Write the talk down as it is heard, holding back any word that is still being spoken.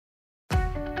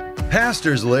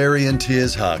Pastors Larry and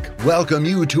Tiz Huck welcome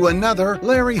you to another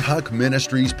Larry Huck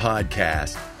Ministries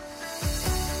podcast.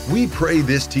 We pray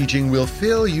this teaching will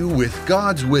fill you with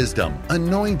God's wisdom,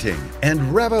 anointing,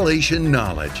 and revelation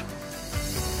knowledge.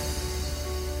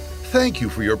 Thank you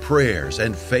for your prayers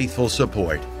and faithful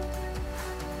support.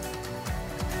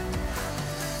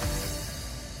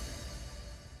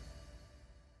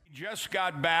 Just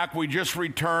got back. We just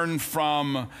returned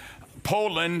from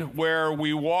Poland, where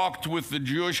we walked with the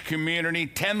Jewish community.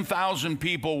 10,000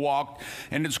 people walked,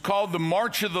 and it's called the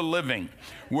March of the Living,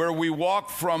 where we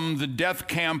walked from the death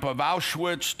camp of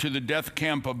Auschwitz to the death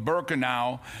camp of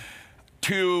Birkenau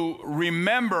to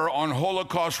remember on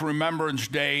Holocaust Remembrance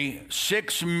Day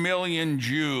 6 million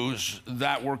Jews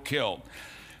that were killed.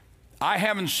 I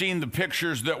haven't seen the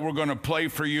pictures that we're going to play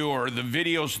for you or the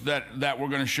videos that we're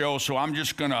going to show, so I'm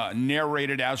just going to narrate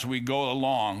it as we go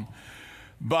along.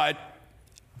 But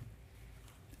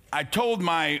I told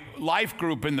my life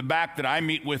group in the back that I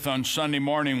meet with on Sunday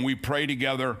morning, we pray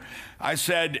together, I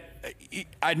said,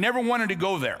 I never wanted to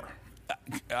go there.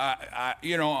 We've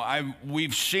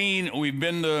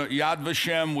been to Yad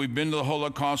Vashem, we've been to the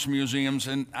Holocaust museums,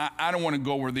 and I don't want to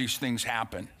go where these things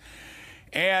happen.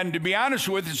 And to be honest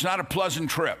with you, it's not a pleasant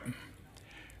trip.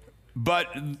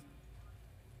 But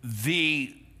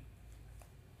the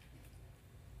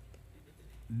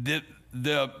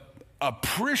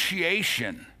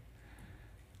appreciation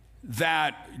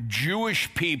that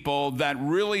Jewish people that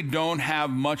really don't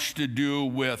have much to do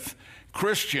with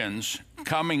Christians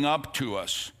coming up to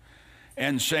us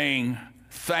and saying,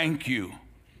 thank you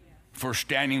for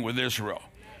standing with Israel,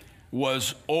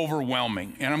 was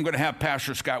overwhelming. And I'm going to have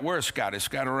Pastor Scott. Where is Scott? Is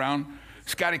Scott around?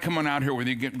 Scotty, come on out here with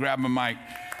you. Grab a mic.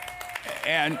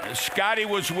 And Scotty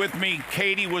was with me.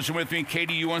 Katie was with me.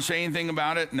 Katie, you want to say anything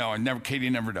about it? No,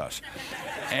 Katie never does.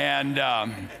 And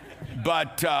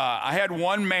but I had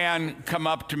one man come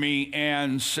up to me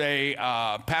and say,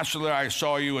 Pastor Larry, I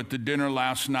saw you at the dinner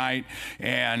last night,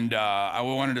 and I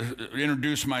wanted to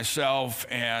introduce myself,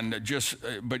 and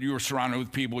but you were surrounded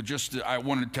with people. I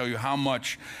wanted to tell you how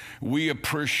much we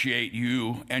appreciate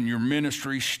you and your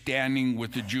ministry standing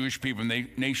with the Jewish people in the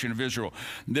nation of Israel.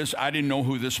 I didn't know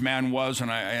who this man was,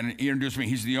 and he introduced me.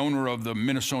 He's the owner of the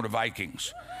Minnesota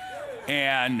Vikings.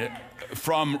 And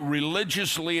from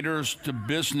religious leaders to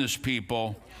business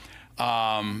people,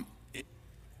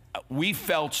 we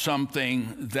felt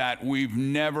something that we've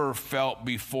never felt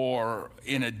before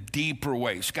in a deeper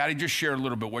way. Scotty, just share a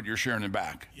little bit what you're sharing in the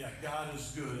back. Yeah, God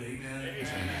is good, amen.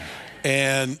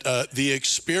 And the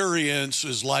experience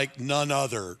is like none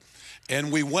other.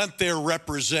 And we went there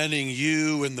representing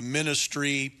you and the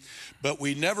ministry, but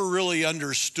we never really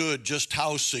understood just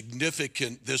how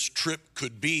significant this trip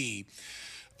could be.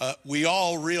 We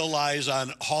all realize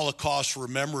on Holocaust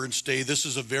Remembrance Day, this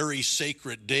is a very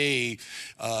sacred day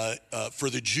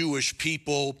for the Jewish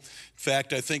people. In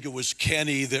fact, I think it was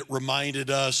Kenny that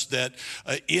reminded us that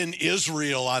in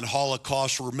Israel on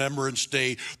Holocaust Remembrance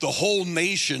Day, the whole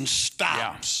nation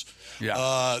stops.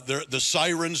 Yeah. The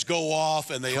sirens go off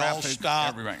and they all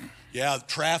stop. Everything. Yeah,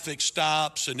 traffic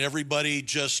stops and everybody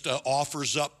just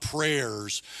offers up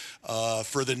prayers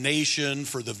for the nation,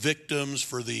 for the victims,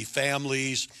 for the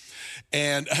families.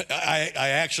 And I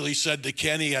actually said to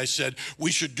Kenny, I said,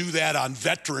 we should do that on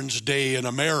Veterans Day in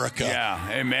America. Yeah,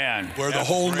 amen. Where the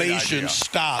whole nation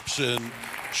stops and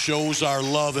shows our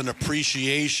love and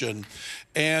appreciation.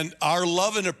 And our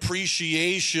love and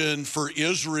appreciation for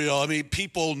Israel, I mean,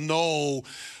 people know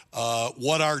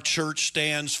what our church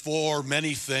stands for,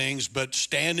 many things, but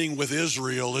standing with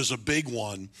Israel is a big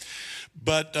one.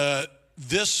 But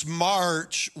this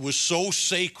march was so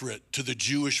sacred to the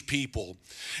Jewish people,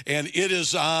 and it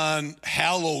is on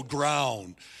hallowed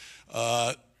ground.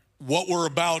 What we're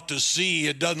about to see,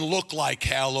 it doesn't look like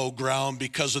hallowed ground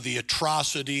because of the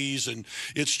atrocities, and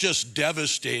it's just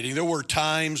devastating. There were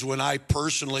times when I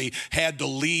personally had to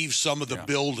leave some of the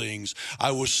buildings.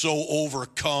 I was so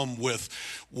overcome with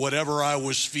whatever I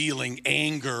was feeling,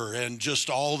 anger and just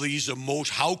all these emotions.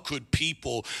 How could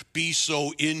people be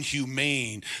so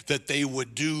inhumane that they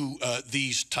would do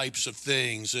these types of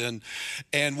things? And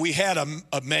we had a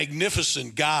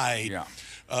magnificent guide. Yeah.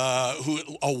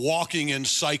 A walking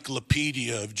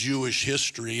encyclopedia of Jewish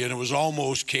history, and it was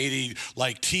almost, Katie,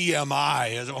 like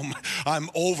TMI. I'm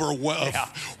over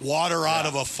water out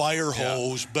of a fire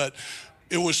hose, but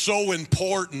it was so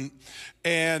important.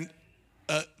 And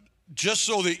just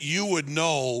so that you would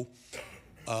know,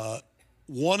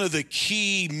 one of the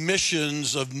key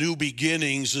missions of New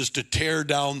Beginnings is to tear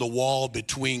down the wall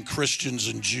between Christians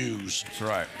and Jews. That's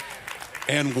right.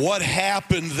 And what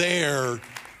happened there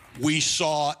we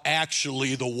saw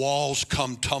actually the walls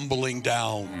come tumbling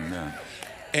down. Amen.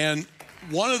 And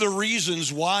one of the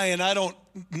reasons why, and I don't,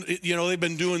 you know, they've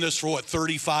been doing this for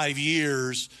 35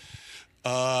 years.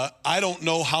 I don't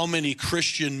know how many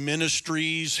Christian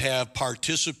ministries have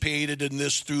participated in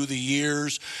this through the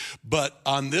years, but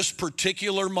on this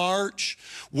particular march,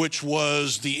 which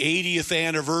was the 80th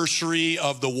anniversary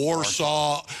of the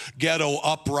Warsaw Ghetto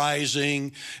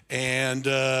Uprising and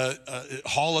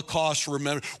Holocaust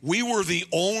Remembrance, we were the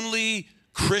only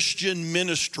Christian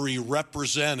ministry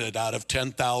represented out of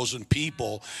 10,000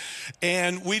 people.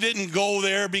 And we didn't go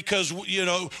there because, you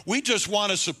know, we just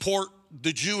want to support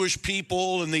the Jewish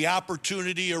people, and the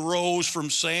opportunity arose from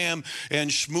Sam and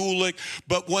Shmulik.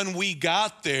 But when we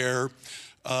got there,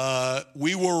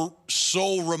 we were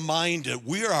so reminded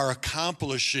we are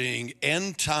accomplishing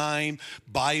end-time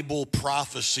Bible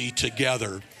prophecy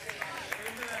together.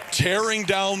 Tearing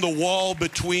down the wall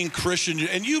between Christians.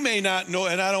 And you may not know,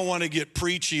 and I don't want to get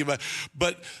preachy, but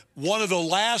one of the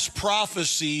last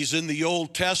prophecies in the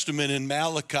Old Testament in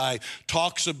Malachi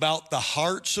talks about the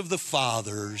hearts of the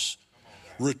fathers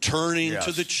returning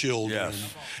to the children,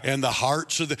 and the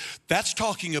hearts of that's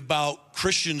talking about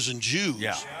Christians and Jews.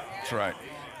 Yeah, that's right.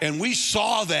 And we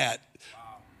saw that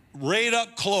right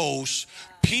up close.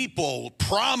 People,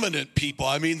 prominent people.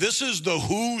 I mean, this is the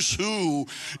who's who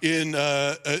in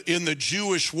the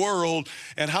Jewish world.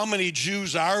 And how many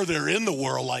Jews are there in the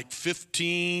world? Like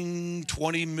 15,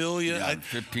 20 million? Yeah,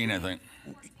 15, I think.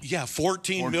 Yeah,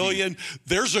 14 million.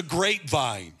 There's a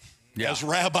grapevine. Yeah. As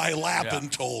Rabbi Lappin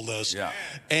told us. Yeah.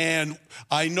 And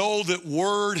I know that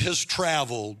word has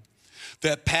traveled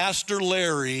that Pastor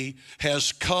Larry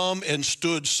has come and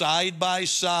stood side by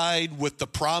side with the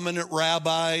prominent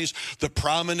rabbis, the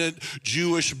prominent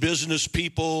Jewish business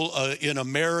people in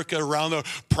America, around the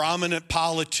prominent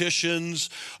politicians,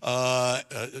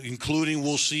 including,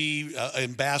 we'll see,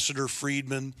 Ambassador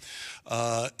Friedman.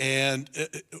 And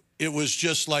it was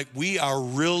just like, we are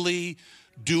really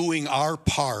doing our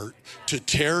part to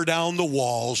tear down the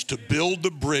walls, to build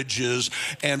the bridges,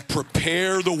 and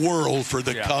prepare the world for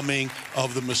the coming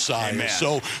of the Messiah. Amen.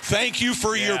 So thank you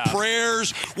for your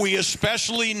prayers. We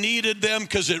especially needed them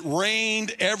because it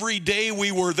rained every day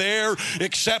we were there,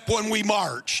 except when we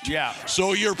marched. Yeah.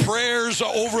 So your prayers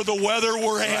over the weather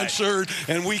were answered,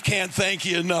 and we can't thank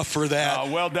you enough for that.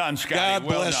 Well done, Scotty. God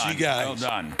bless you guys. Well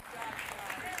done.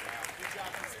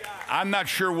 I'm not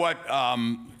sure what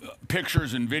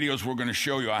pictures and videos we're going to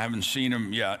show you. I haven't seen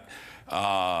them yet.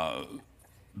 But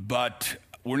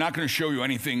we're not going to show you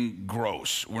anything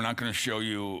gross. We're not going to show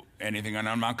you anything, and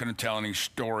I'm not going to tell any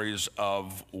stories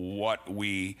of what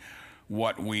we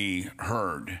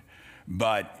heard.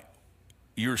 But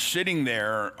you're sitting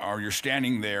there, or you're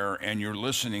standing there, and you're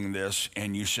listening to this,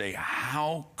 and you say,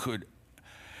 how could...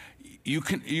 You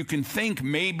can think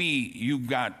maybe you've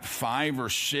got 5 or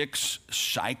 6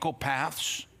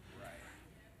 psychopaths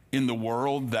in the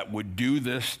world that would do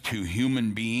this to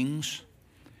human beings,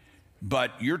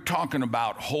 but you're talking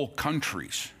about whole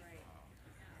countries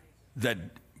that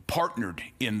partnered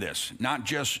in this, not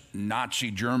just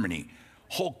Nazi Germany,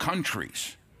 whole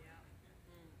countries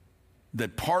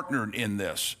that partnered in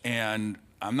this. And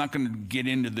I'm not going to get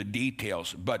into the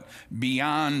details, but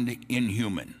beyond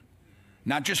inhuman.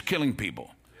 Not just killing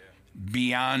people,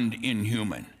 beyond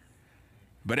inhuman.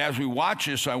 But as we watch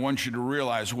this, I want you to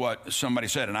realize what somebody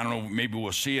said, and I don't know, maybe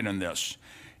we'll see it in this.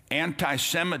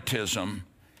 Anti-Semitism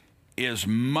is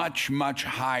much, much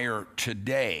higher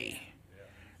today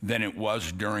than it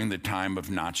was during the time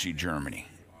of Nazi Germany.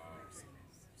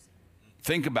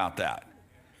 Think about that.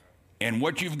 And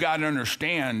what you've got to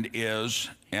understand is,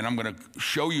 and I'm going to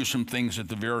show you some things at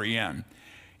the very end,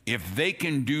 if they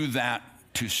can do that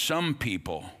to some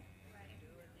people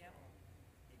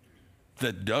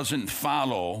that doesn't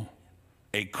follow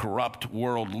a corrupt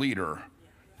world leader,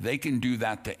 they can do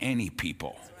that to any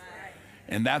people.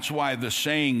 And that's why the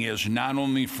saying is not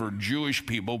only for Jewish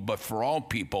people, but for all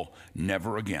people,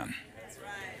 never again.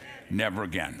 Never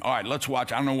again. All right, let's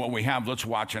watch. I don't know what we have. Let's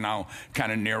watch, and I'll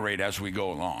kind of narrate as we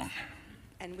go along.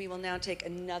 And we will now take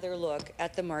another look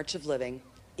at the March of Living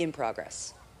in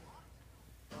progress.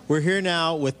 We're here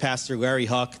now with Pastor Larry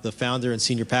Huch, the founder and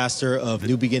senior pastor of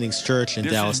New Beginnings Church in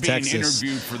Dallas, Texas,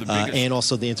 and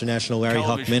also the International Larry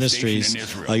Huch Ministries.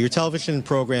 Your television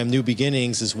program, New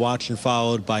Beginnings, is watched and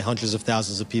followed by hundreds of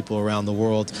thousands of people around the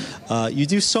world. You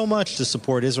do so much to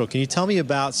support Israel. Can you tell me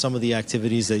about some of the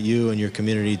activities that you and your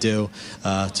community do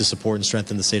to support and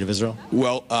strengthen the state of Israel?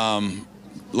 Well,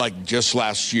 like just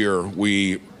last year,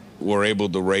 we were able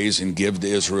to raise and give to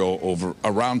Israel over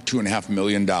around $2.5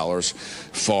 million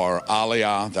for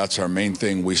Aliyah. That's our main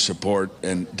thing we support,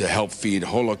 and to help feed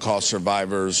Holocaust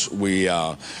survivors. We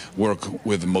work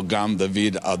with Magen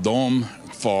David Adom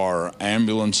for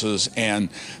ambulances, and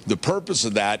the purpose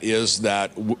of that is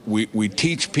that we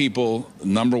teach people,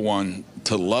 number one,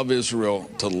 to love Israel,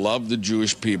 to love the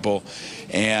Jewish people,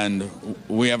 and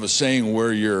we have a saying,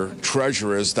 where your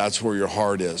treasure is, that's where your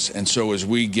heart is. And so as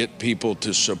we get people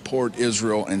to support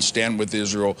Israel and stand with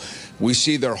Israel, we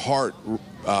see their heart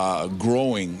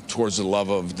growing towards the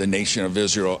love of the nation of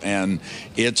Israel and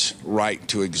its right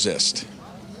to exist.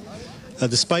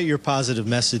 Despite your positive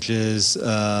messages,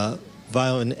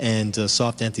 violent and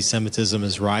soft anti-Semitism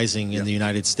is rising in the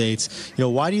United States.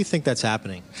 Why do you think that's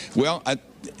happening? Well,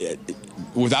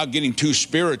 without getting too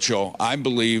spiritual, I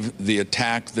believe the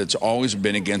attack that's always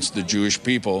been against the Jewish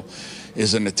people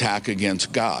is an attack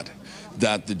against God.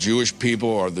 That the Jewish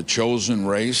people are the chosen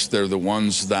race. They're the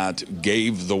ones that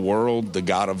gave the world, the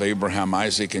God of Abraham,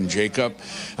 Isaac, and Jacob.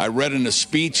 I read in a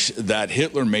speech that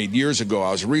Hitler made years ago,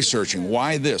 I was researching,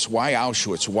 why this? Why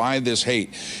Auschwitz? Why this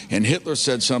hate? And Hitler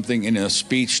said something in a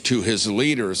speech to his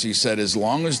leaders. He said, as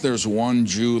long as there's one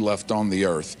Jew left on the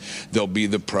earth, there'll be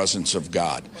the presence of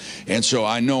God. And so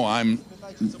I know I'm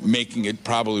making it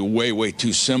probably way, way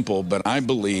too simple, but I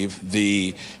believe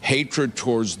the hatred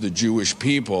towards the Jewish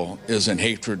people is an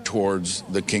hatred towards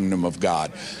the kingdom of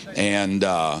God. And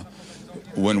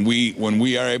when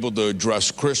we are able to address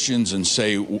Christians and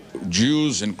say,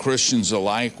 Jews and Christians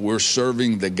alike, we're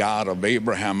serving the God of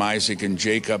Abraham, Isaac, and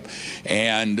Jacob.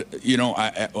 And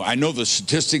I know the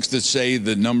statistics that say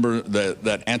the number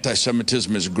that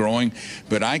anti-Semitism is growing,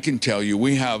 but I can tell you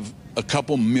we have a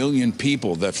couple million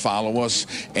people that follow us,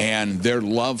 and their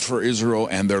love for Israel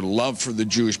and their love for the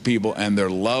Jewish people and their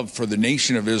love for the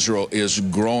nation of Israel is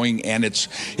growing, and it's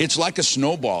like a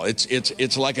snowball.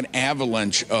 It's like an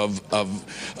avalanche of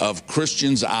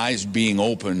Christians' eyes being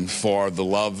open for the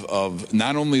love of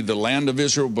not only the land of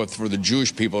Israel, but for the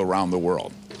Jewish people around the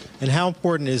world. And how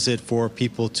important is it for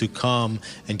people to come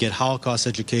and get Holocaust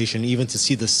education, even to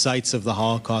see the sites of the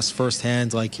Holocaust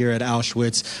firsthand, like here at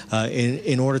Auschwitz,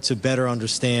 in order to better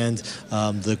understand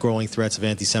the growing threats of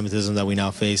anti-Semitism that we now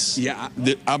face? Yeah,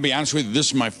 I'll be honest with you, this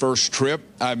is my first trip.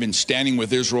 I've been standing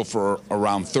with Israel for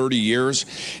around 30 years,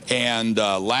 and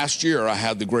last year I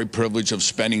had the great privilege of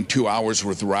spending 2 hours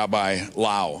with Rabbi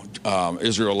Lau,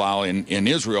 Israel Lau in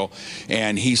Israel,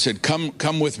 and he said,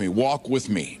 come with me, walk with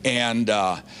me. And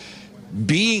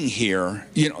being here,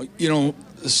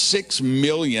 6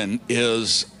 million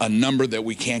is a number that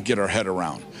we can't get our head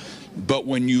around. But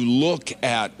when you look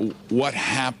at what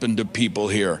happened to people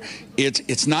here,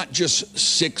 it's not just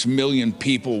 6 million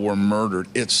people were murdered.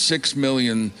 It's 6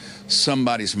 million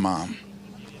somebody's mom,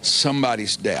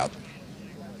 somebody's dad,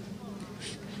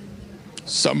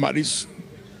 somebody's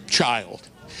child.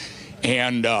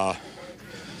 And I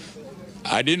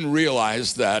didn't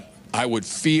realize that I would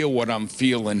feel what I'm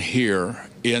feeling here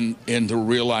and to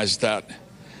realize that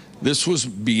this was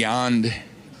beyond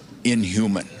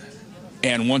inhuman.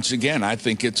 And once again, I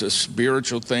think it's a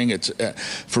spiritual thing. It's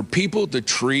for people to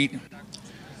treat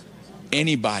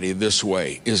anybody this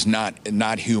way is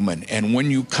not human. And when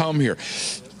you come here,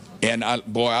 and I've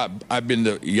been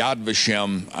to Yad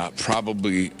Vashem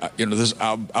probably,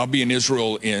 I'll be in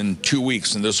Israel in 2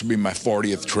 weeks, and this will be my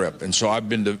 40th trip. And so I've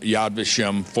been to Yad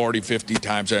Vashem 40, 50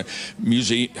 times,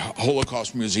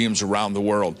 Holocaust museums around the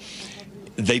world.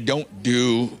 They don't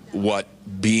do what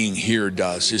being here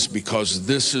does, is because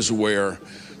this is where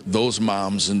those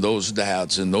moms and those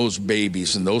dads and those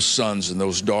babies and those sons and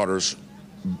those daughters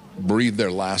breathe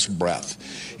their last breath.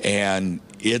 And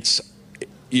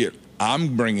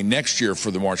I'm bringing, next year for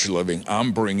the March of Living,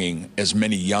 I'm bringing as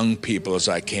many young people as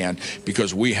I can,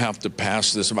 because we have to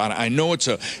pass this about. I know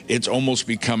it's almost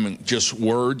becoming just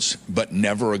words, but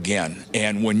never again.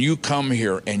 And when you come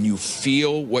here and you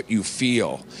feel what you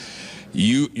feel,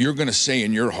 you're going to say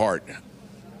in your heart,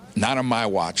 not on my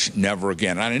watch, never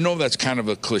again. And I know that's kind of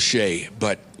a cliche,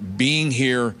 but being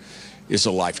here is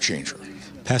a life changer.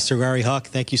 Pastor Gary Huck,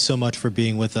 thank you so much for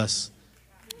being with us.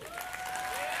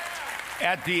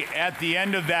 At the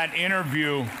end of that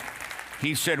interview,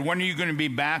 he said, when are you going to be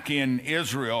back in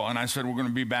Israel? And I said, we're going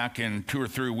to be back in 2 or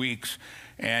 3 weeks.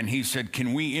 And he said,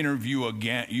 can we interview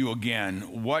you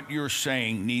again? What you're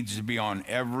saying needs to be on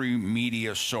every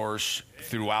media source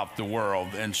throughout the world.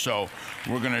 And so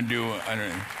we're going to do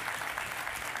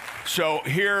So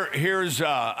here's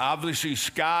obviously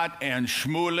Scott and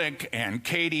Shmulik and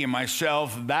Katie and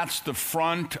myself. That's the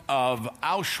front of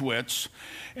Auschwitz.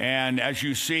 And as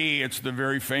you see, it's the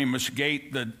very famous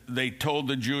gate that they told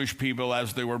the Jewish people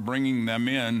as they were bringing them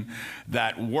in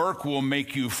that work will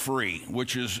make you free,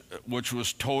 which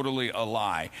was totally a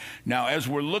lie. Now, as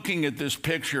we're looking at this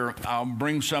picture, I'll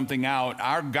bring something out.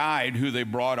 Our guide, who they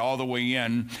brought all the way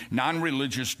in,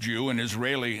 non-religious Jew and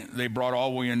Israeli, they brought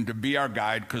all the way in to be our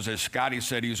guide because, as Scotty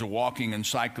said, he's a walking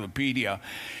encyclopedia.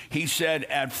 He said,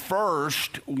 at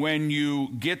first, when you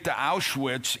get to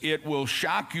Auschwitz, it will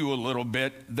shock you a little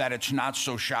bit that it's not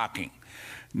so shocking.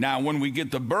 Now, when we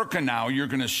get to Birkenau, you're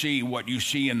going to see what you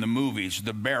see in the movies,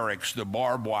 the barracks, the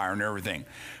barbed wire and everything.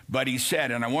 But he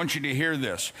said, and I want you to hear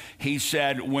this, he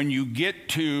said, when we get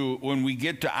to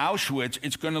Auschwitz,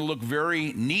 it's going to look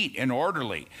very neat and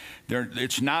orderly.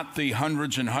 It's not the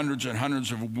hundreds and hundreds and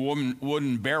hundreds of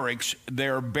wooden barracks.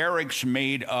 They're barracks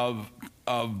made of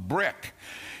brick.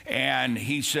 And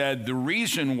he said the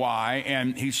reason why,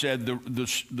 and he said there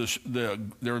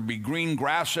would be green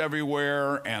grass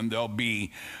everywhere, and there'll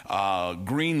be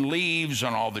green leaves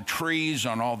on all the trees,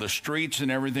 on all the streets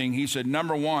and everything. He said,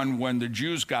 number one, when the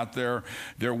Jews got there,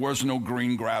 there was no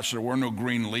green grass, there were no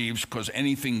green leaves, because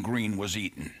anything green was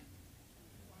eaten,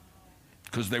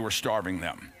 because they were starving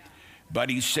them. But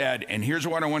he said, and here's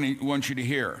what I want you to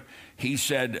hear. He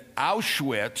said,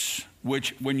 Auschwitz,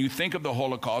 which when you think of the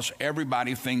Holocaust,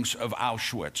 everybody thinks of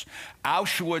Auschwitz.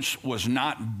 Auschwitz was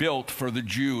not built for the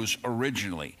Jews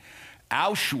originally.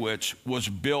 Auschwitz was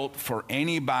built for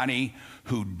anybody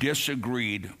who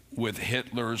disagreed with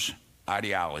Hitler's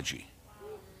ideology.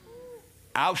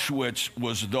 Auschwitz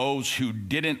was those who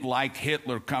didn't like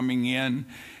Hitler coming in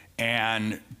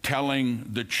and telling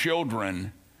the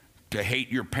children to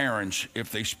hate your parents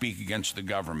if they speak against the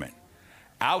government.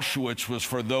 Auschwitz was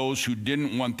for those who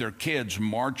didn't want their kids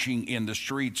marching in the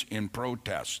streets in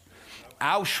protest.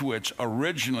 Auschwitz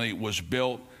originally was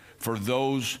built for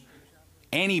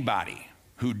anybody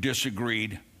who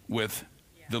disagreed with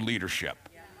the leadership.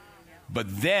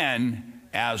 But then,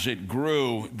 as it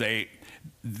grew,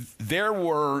 there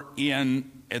were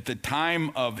at the time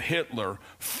of Hitler,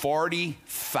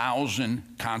 40,000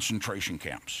 concentration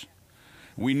camps.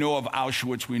 We know of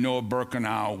Auschwitz, we know of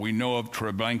Birkenau, we know of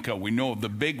Treblinka, we know of the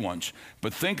big ones.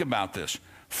 But think about this,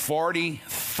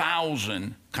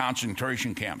 40,000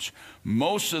 concentration camps.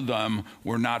 Most of them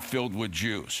were not filled with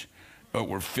Jews, but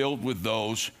were filled with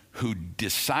those who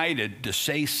decided to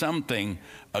say something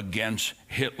against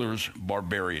Hitler's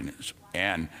barbarianism.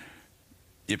 And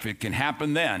if it can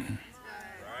happen then,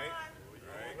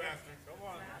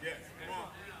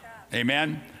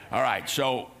 amen? All right,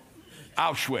 so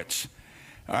Auschwitz.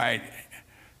 All right,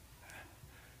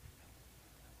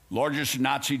 largest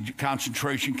Nazi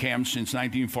concentration camp since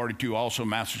 1942, also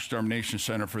mass extermination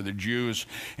center for the Jews.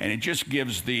 And it just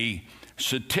gives the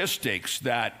statistics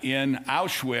that in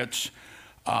Auschwitz,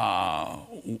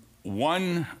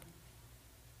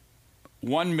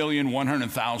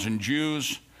 1,100,000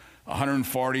 Jews,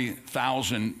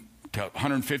 140,000 to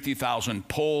 150,000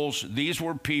 Poles. These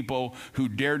were people who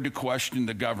dared to question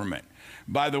the government.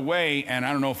 By the way, and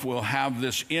I don't know if we'll have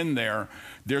this in there,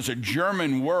 there's a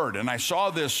German word, and I saw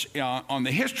this on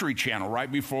the History Channel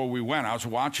right before we went. I was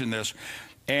watching this,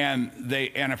 and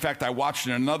in fact, I watched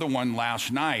another one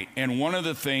last night. And one of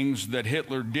the things that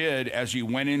Hitler did as he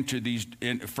went into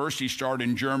first he started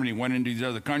in Germany, went into these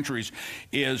other countries,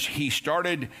 is he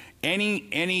started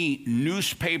any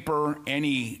newspaper,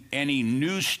 any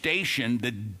news station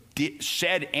that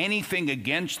said anything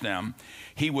against them,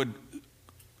 he would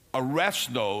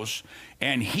arrest those,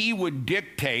 and he would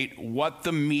dictate what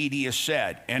the media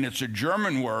said. And it's a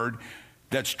German word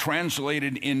that's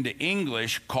translated into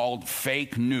English called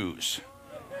fake news.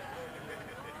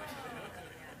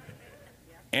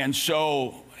 And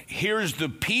so here's the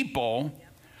people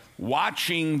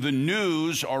watching the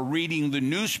news or reading the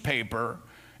newspaper,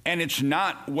 and it's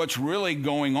not what's really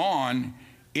going on,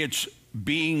 it's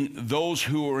being those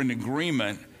who are in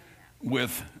agreement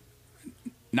with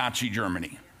Nazi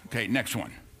Germany. Okay, next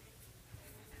one.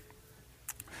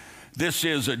 This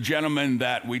is a gentleman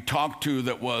that we talked to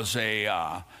that was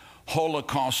a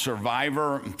Holocaust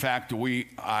survivor. In fact, we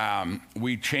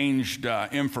changed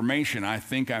information. I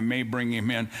think I may bring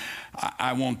him in.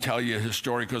 I won't tell you his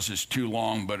story because it's too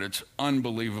long, but it's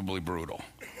unbelievably brutal.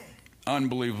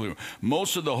 Unbelievable.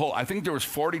 Most of the I think there was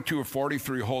 42 or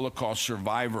 43 Holocaust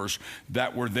survivors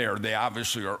that were there. They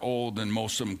obviously are old, and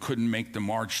most of them couldn't make the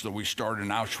march, so we started in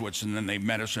Auschwitz, and then they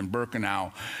met us in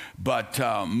Birkenau. But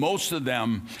most of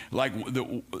them, like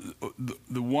the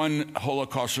one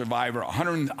Holocaust survivor,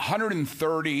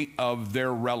 130 of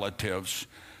their relatives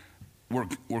were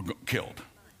killed.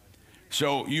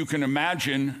 So you can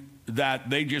imagine that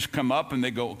they just come up and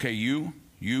they go, okay, you,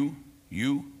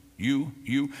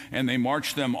 and they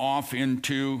march them off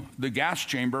into the gas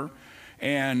chamber.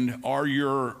 And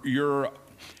I'll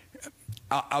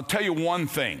tell you one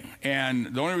thing,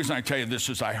 and the only reason I tell you this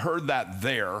is I heard that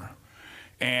there,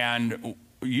 and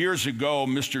years ago,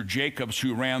 Mr. Jacobs,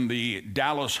 who ran the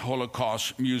Dallas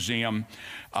Holocaust Museum,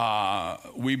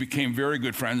 we became very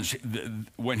good friends.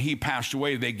 When he passed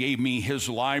away, they gave me his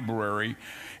library,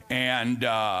 and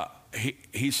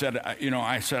he said,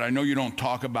 I said, I know you don't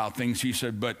talk about things. He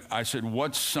said, but I said,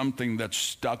 what's something that's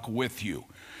stuck with you?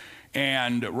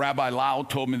 And Rabbi Lau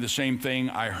told me the same thing.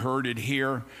 I heard it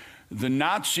here. The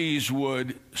Nazis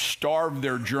would starve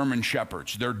their German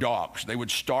shepherds, their dogs. They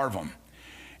would starve them.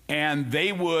 And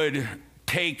they would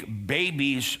take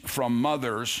babies from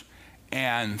mothers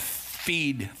and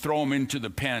throw them into the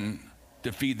pen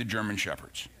to feed the German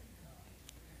shepherds.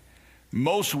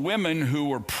 Most women who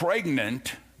were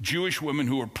pregnant, Jewish women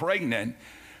who were pregnant,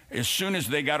 as soon as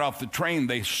they got off the train,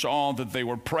 they saw that they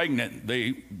were pregnant,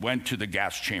 they went to the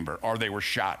gas chamber, or they were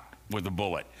shot with a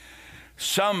bullet.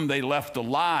 Some they left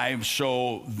alive,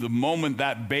 so the moment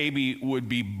that baby would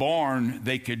be born,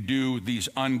 they could do these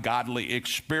ungodly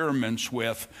experiments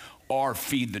with or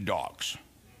feed the dogs.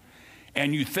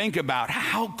 And you think about,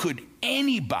 how could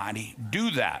anybody do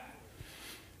that?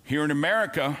 Here in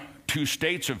America, 2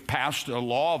 states have passed a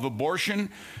law of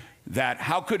abortion that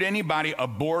how could anybody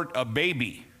abort a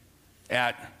baby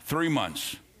at 3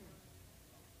 months?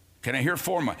 Can I hear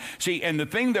 4 months? See, and the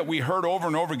thing that we heard over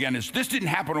and over again is this didn't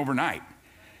happen overnight.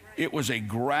 It was a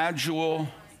gradual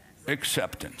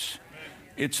acceptance.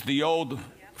 It's the old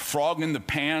frog in the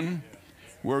pan,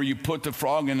 where you put the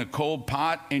frog in a cold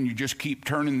pot and you just keep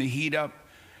turning the heat up.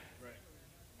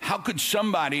 How could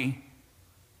somebody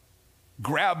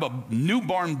grab a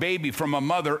newborn baby from a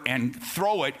mother and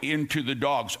throw it into the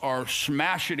dogs or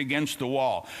smash it against the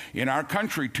wall? In our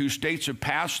country, 2 states have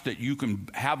passed that you can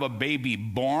have a baby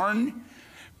born,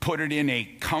 put it in a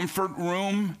comfort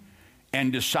room,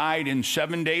 and decide in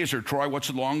 7 days, or Troy, what's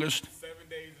the longest? 7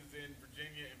 days is in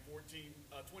Virginia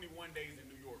and 21 days in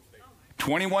New York State.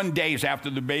 21 days after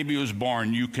the baby was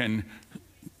born, you can,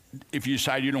 if you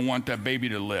decide you don't want that baby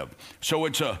to live. So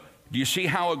do you see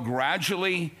how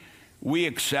gradually we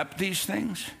accept these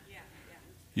things?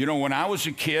 You know, when I was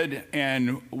a kid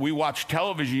and we watched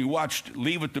television, you watched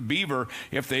Leave It to Beaver,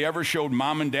 if they ever showed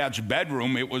mom and dad's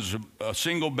bedroom, it was a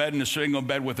single bed and a single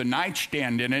bed with a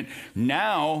nightstand in it.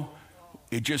 Now,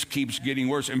 it just keeps getting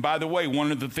worse. And by the way,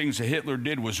 one of the things that Hitler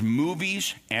did was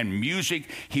movies and music.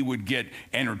 He would get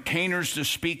entertainers to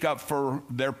speak up for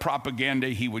their propaganda.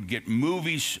 He would get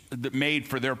movies made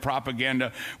for their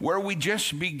propaganda, where we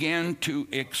just began to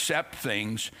accept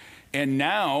things. And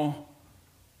now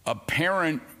a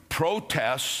parent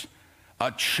protests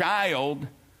a child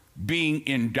being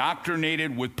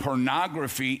indoctrinated with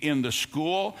pornography in the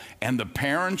school, and the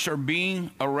parents are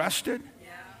being arrested.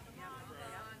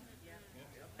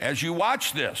 As you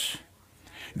watch this,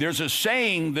 there's a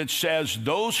saying that says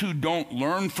those who don't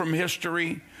learn from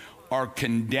history are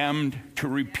condemned to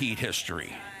repeat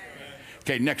history.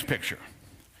 Okay, next picture.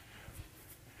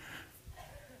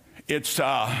 It's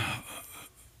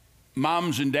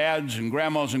moms and dads and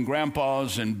grandmas and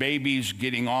grandpas and babies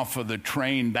getting off of the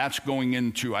train. That's going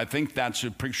into, I think that's a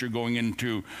picture going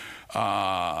into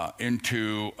Treblinka.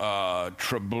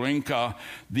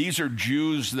 These are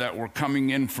Jews that were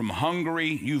coming in from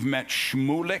Hungary. You've met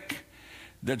Shmulik,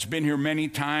 that's been here many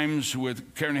times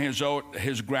with Karen Hazot.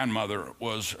 His grandmother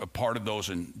was a part of those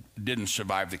and didn't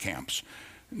survive the camps.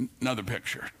 Another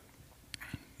picture.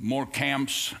 More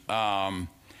camps.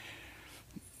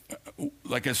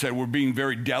 Like I said, we're being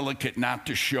very delicate not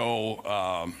to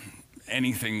show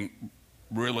anything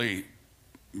really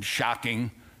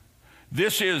shocking.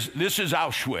 This is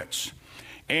Auschwitz.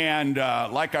 And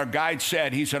like our guide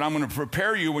said, he said, I'm going to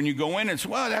prepare you when you go in. It's,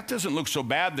 well, that doesn't look so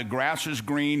bad. The grass is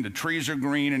green, the trees are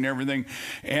green and everything.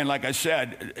 And like I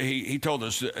said, he told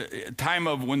us, time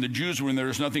of when the Jews were in there,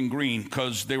 there's nothing green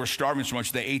because they were starving so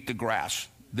much they ate the grass.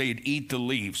 They'd eat the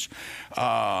leaves.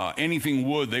 Anything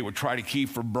wood they would try to keep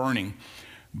for burning.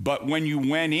 But when you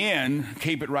went in,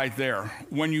 keep it right there.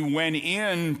 When you went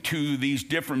into these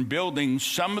different buildings,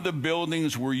 some of the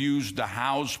buildings were used to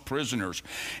house prisoners.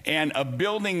 And a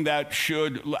building that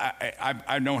should,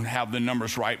 I don't have the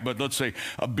numbers right, but let's say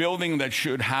a building that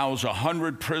should house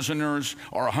 100 prisoners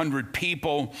or 100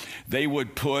 people, they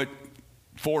would put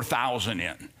 4,000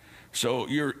 in. So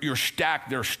you're stacked,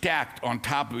 they're stacked on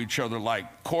top of each other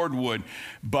like cordwood.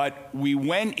 But we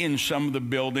went in some of the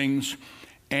buildings,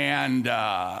 and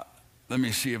let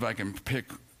me see if I can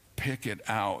pick it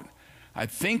out. I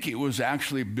think it was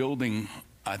actually building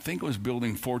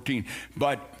 14.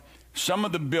 But some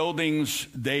of the buildings,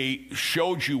 they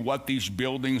showed you what these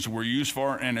buildings were used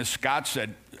for. And as Scott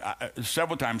said,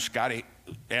 several times, Scotty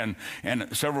and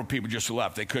several people just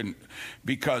left. They couldn't,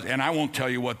 because, and I won't tell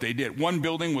you what they did. One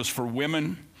building was for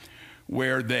women,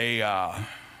 where they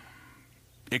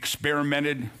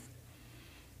experimented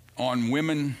on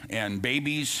women and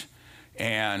babies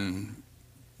and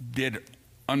did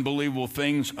unbelievable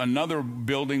things. Another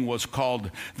building was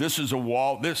called, this is a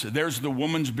wall, there's the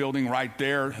woman's building right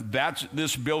there. That's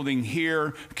this building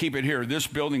here, keep it here. This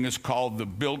building is called the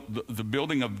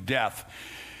building of death.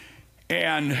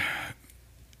 And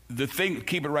the thing,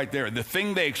 keep it right there. The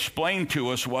thing they explained to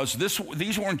us was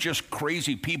these weren't just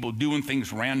crazy people doing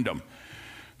things random.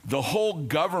 The whole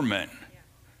government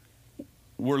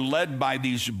were led by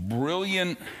these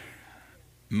brilliant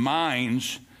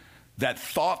minds that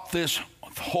thought this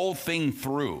whole thing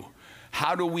through.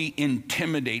 How do we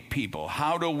intimidate people?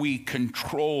 How do we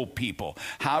control people?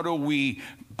 How do we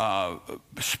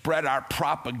spread our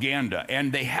propaganda?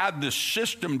 And they had this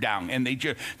system down, and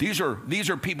these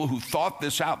are people who thought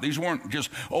this out. These weren't just,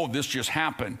 oh, this just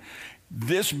happened.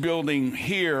 This building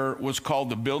here was called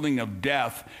the Building of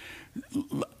Death.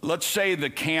 Let's say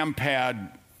the camp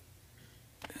had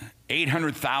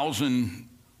 800,000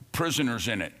 prisoners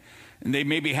in it, and they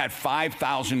maybe had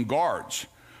 5,000 guards.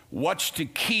 What's to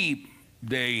keep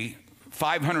the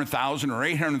 500,000 or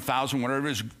 800,000, whatever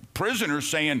it is, prisoners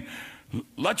saying,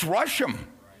 let's rush them.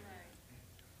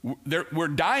 We're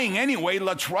dying anyway,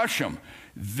 let's rush them.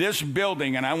 This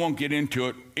building, and I won't get into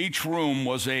it, each room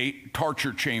was a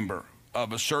torture chamber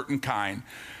of a certain kind,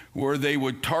 where they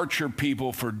would torture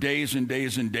people for days and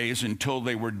days and days until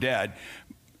they were dead.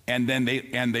 And then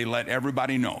they let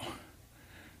everybody know.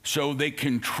 So they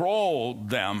controlled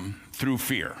them through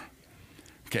fear.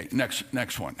 Okay,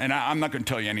 next one. And I'm not going to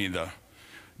tell you any of the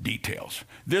details.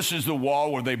 This is the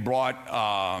wall where they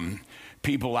brought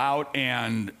people out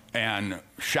and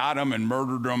shot them and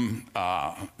murdered them.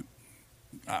 I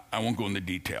won't go into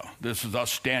detail. This is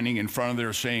us standing in front of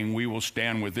there saying, we will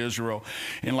stand with Israel.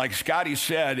 And like Scotty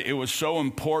said, it was so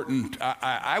important.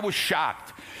 I was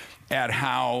shocked at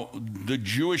how the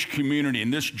Jewish community,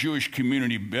 and this Jewish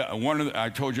community, I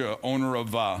told you, owner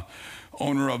of the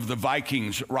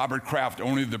Vikings, Robert Kraft,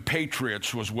 owner of the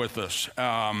Patriots, was with us.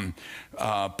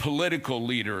 Political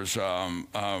leaders,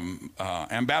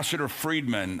 Ambassador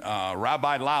Friedman,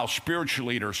 Rabbi Lau, spiritual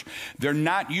leaders. They're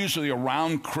not usually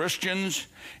around Christians,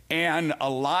 and a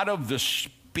lot of the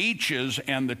speeches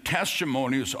and the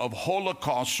testimonies of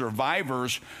Holocaust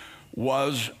survivors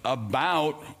was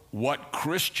about what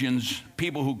Christians,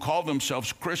 people who call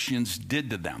themselves Christians, did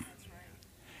to them.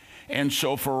 And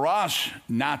so for us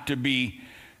not to be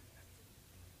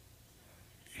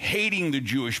hating the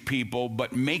Jewish people,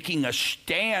 but making a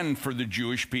stand for the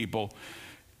Jewish people,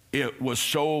 it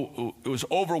was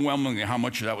overwhelmingly how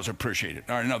much that was appreciated.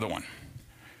 All right, another one.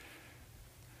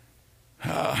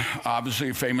 Obviously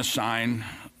a famous sign,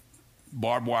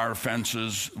 barbed wire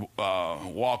fences,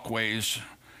 walkways.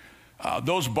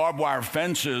 Those barbed wire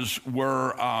fences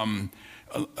were,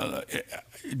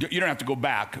 you don't have to go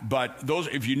back, but those,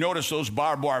 if you notice, those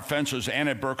barbed wire fences and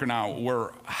at Birkenau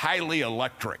were highly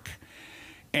electric.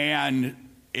 And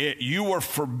you were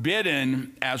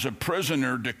forbidden as a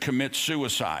prisoner to commit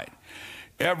suicide.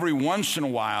 Every once in a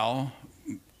while,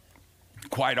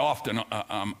 quite often,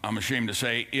 I'm ashamed to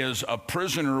say, is a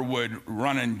prisoner would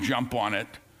run and jump on it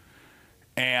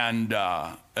and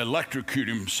electrocute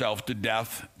himself to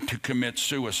death to commit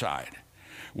suicide.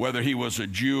 Whether he was a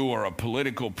Jew or a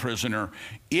political prisoner,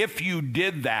 if you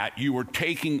did that, you were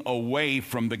taking away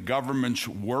from the government's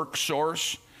work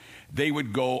source. They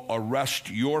would go arrest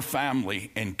your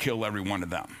family and kill every one of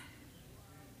them.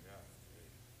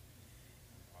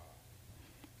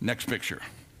 Next picture.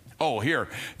 Oh, here.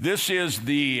 This is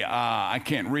the, I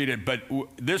can't read it, but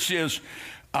this is,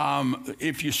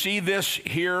 if you see this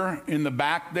here in the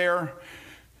back there,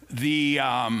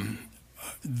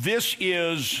 this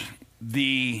is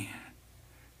the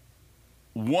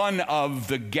one of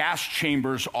the gas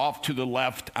chambers off to the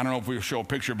left, I don't know if we'll show a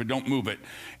picture, but don't move it,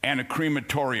 and a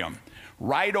crematorium.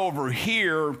 Right over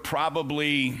here,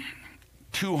 probably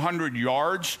 200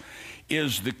 yards,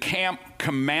 is the camp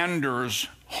commander's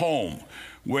home,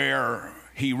 where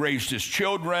he raised his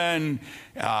children.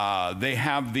 They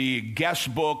have the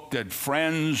guest book that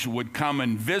friends would come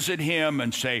and visit him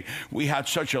and say, we had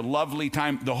such a lovely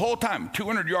time. The whole time,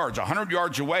 200 yards, 100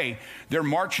 yards away, they're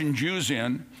marching Jews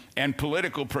in and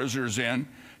political prisoners in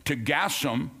to gas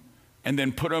them and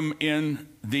then put them in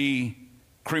the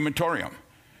crematorium.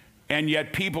 And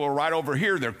yet people are right over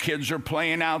here. Their kids are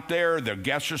playing out there. Their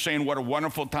guests are saying, what a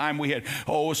wonderful time we had.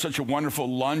 Oh, it was such a wonderful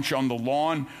lunch on the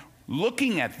lawn.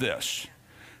 Looking at this.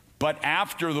 But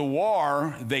after the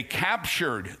war, they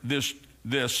captured this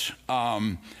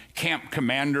camp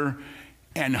commander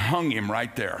and hung him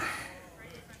right there.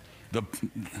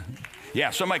 Yeah,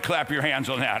 somebody clap your hands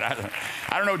on that.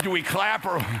 I don't know, do we clap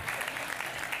or?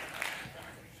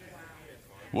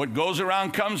 What goes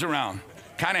around comes around.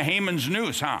 Kind of Haman's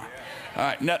noose, huh? All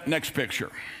right, next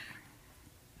picture.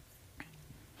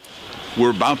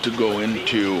 We're about to go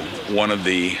into one of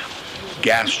the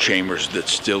gas chambers that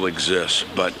still exists,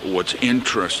 but what's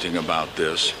interesting about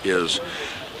this is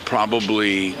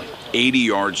probably 80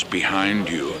 yards behind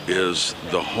you is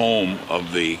the home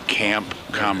of the camp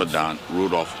commandant,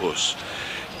 Rudolf Höss.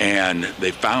 And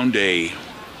they found a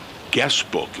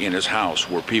guest book in his house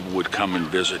where people would come and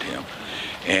visit him.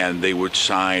 And they would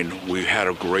sign, we had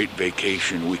a great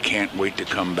vacation, we can't wait to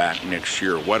come back next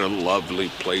year. What a lovely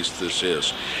place this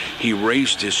is. He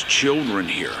raised his children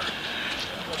here.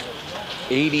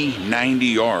 80, 90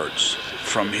 yards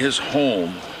from his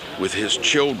home with his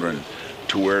children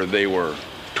to where they were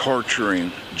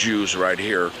torturing Jews right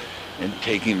here and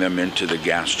taking them into the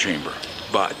gas chamber.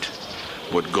 But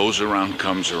what goes around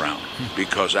comes around,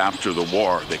 because after the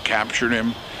war, they captured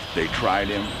him, they tried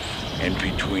him, and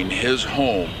between his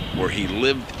home, where he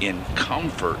lived in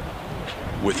comfort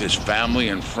with his family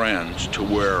and friends, to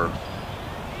where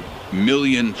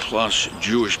million-plus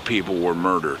Jewish people were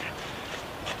murdered,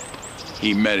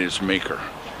 he met his maker.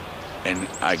 And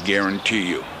I guarantee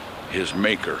you, his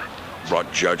maker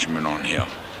brought judgment on him.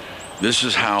 This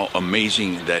is how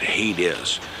amazing that hate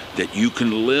is, that you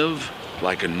can live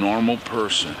like a normal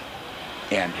person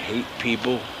and hate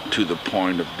people to the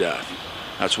point of death.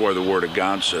 That's why the Word of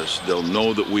God says, they'll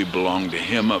know that we belong to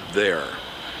Him up there,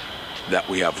 that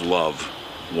we have love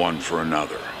one for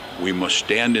another. We must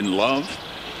stand in love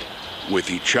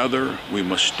with each other. We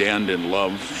must stand in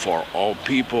love for all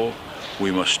people.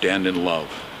 We must stand in love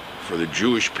for the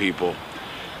Jewish people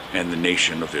and the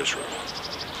nation of Israel.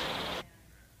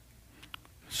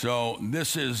 So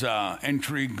this is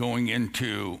entry going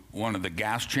into one of the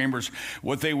gas chambers.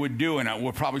 What they would do, and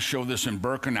we'll probably show this in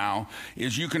Birkenau,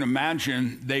 is you can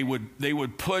imagine they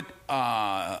would put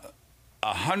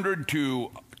 100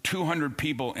 to 200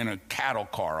 people in a cattle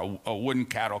car, a wooden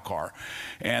cattle car,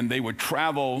 and they would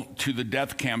travel to the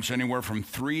death camps anywhere from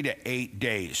 3 to 8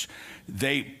 days.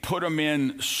 They put them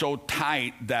in so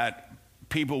tight that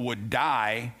people would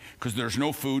die because there's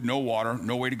no food, no water,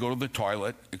 no way to go to the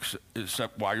toilet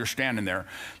except while you're standing there.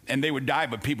 And they would die,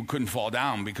 but people couldn't fall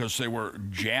down because they were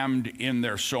jammed in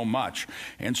there so much.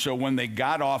 And so when they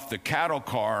got off the cattle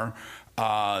car,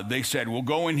 they said, we'll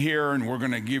go in here and we're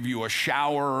going to give you a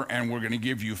shower and we're going to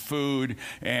give you food.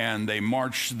 And they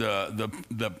marched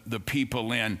the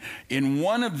people in. In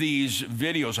one of these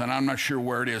videos, and I'm not sure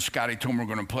where it is, Scotty told me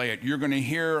we're going to play it, you're going to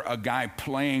hear a guy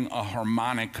playing a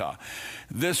harmonica.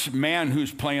 This man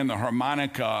who's playing the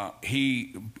harmonica,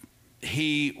 he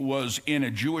was in a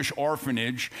Jewish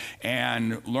orphanage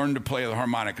and learned to play the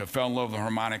harmonica, fell in love with the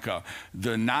harmonica.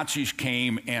 The Nazis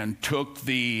came and took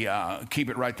the, keep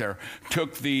it right there,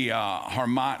 took the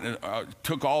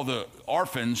took all the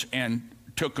orphans and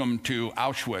took them to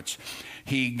Auschwitz.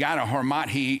 He got a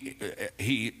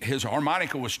his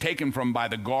harmonica was taken from by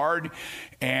the guard,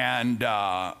 and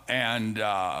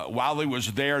while he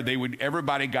was there,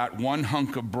 everybody got one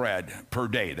hunk of bread per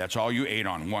day. That's all you ate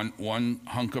on, one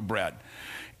hunk of bread.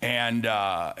 And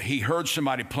he heard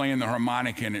somebody playing the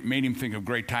harmonica, and it made him think of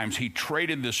great times. He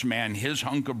traded this man his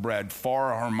hunk of bread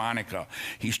for a harmonica.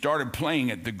 He started playing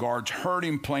it. The guards heard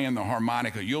him playing the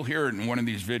harmonica. You'll hear it in one of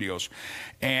these videos.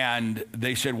 And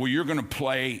they said, well, you're going to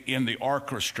play in the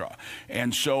orchestra.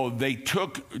 And so they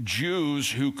took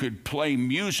Jews who could play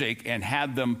music and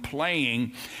had them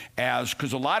playing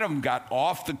because a lot of them got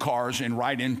off the cars and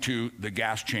right into the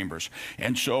gas chambers.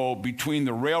 And so between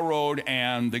the railroad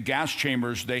and the gas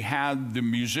chambers, they had the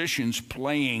musicians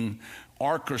playing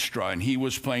orchestra, and he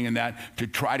was playing in that to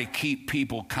try to keep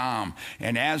people calm.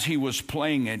 And as he was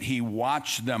playing it, he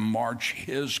watched them march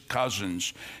his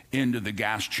cousins into the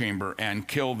gas chamber and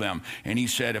kill them. And he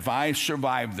said, if I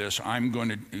survive this, I'm going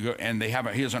to go. And he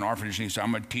has an orphanage, and he said,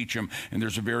 I'm going to teach them. And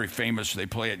there's a very famous, they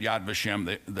play at Yad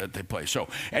Vashem that they play. So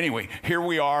anyway, here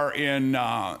we are in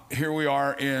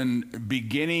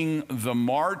beginning the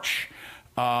march.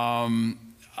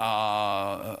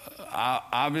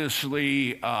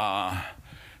 Obviously,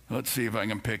 let's see if I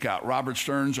can pick out Robert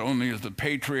Stearns, Only as the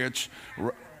Patriots,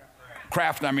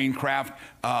 Kraft, Rabbi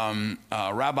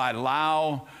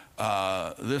Lau.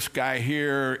 This guy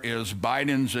here is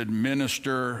Biden's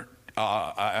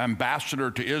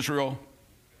ambassador to Israel.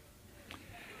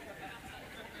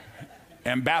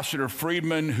 Ambassador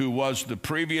Friedman, who was the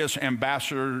previous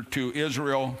ambassador to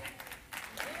Israel.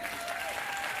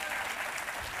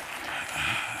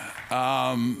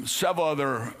 Several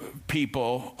other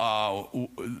people.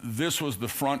 This was the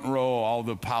front row, all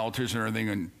the politicians and everything,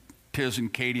 and Tiz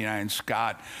and Katie and I and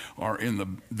Scott are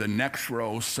in the next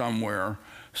row somewhere.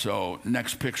 So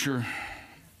next picture.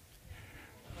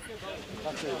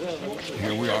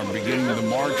 Here we are beginning the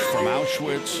march from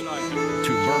Auschwitz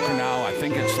to Birkenau. I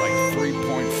think it's like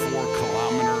 3.4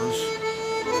 kilometers.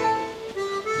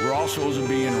 We're all supposed to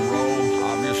be in a row,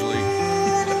 obviously.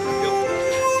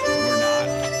 We're not.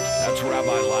 That's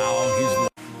Rabbi Lau. He's the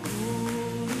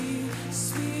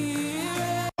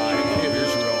of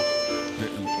Israel.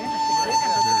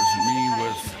 There's me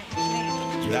with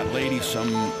that lady,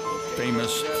 some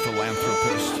famous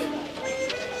philanthropist.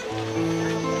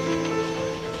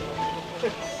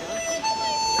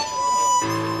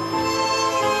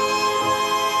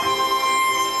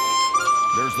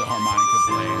 There's the harmonica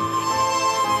playing.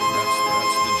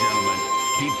 That's the gentleman.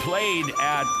 He played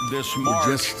at this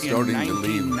march in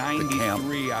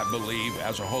 1993, I believe,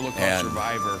 as a Holocaust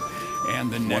survivor.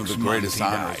 And the next month he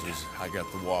died. I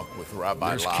got to walk with Rabbi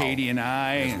There's Lau. Katie and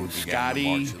I, and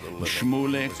Scotty,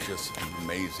 Shmulik. It was just an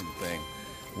amazing thing.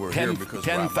 We're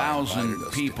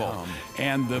 10,000 people,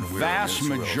 and the vast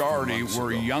majority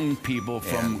were young people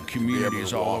from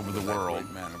communities all over the world.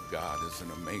 Great man of God is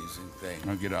an amazing thing.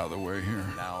 I'll get out of the way here.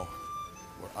 Now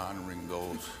we're honoring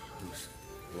those whose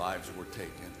lives were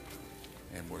taken,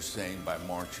 and we're saying by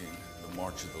marching the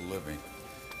March of the Living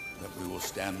that we will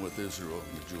stand with Israel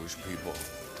and the Jewish people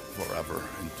forever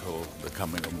until the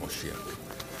coming of Moshiach.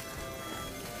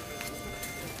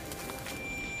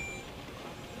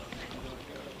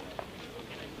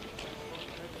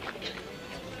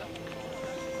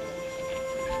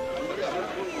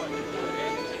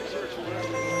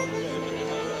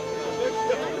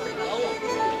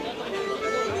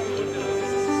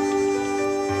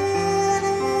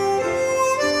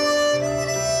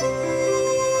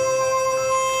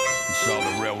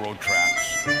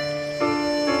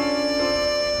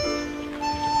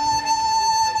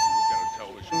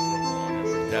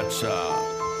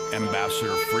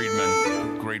 Ambassador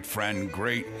Friedman, great friend,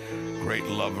 great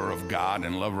lover of God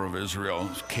and lover of Israel.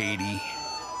 Katie.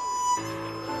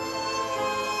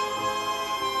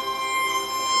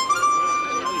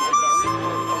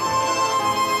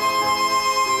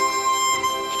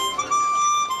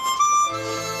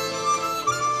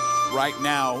 Right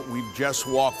now, we've just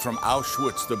walked from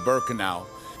Auschwitz to Birkenau.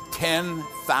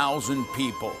 10,000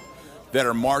 people that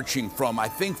are marching from, I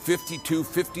think,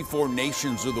 54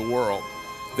 nations of the world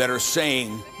that are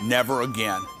saying, never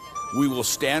again. We will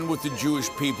stand with the Jewish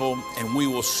people, and we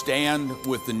will stand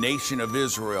with the nation of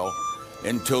Israel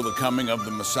until the coming of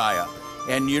the Messiah.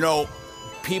 And you know,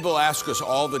 people ask us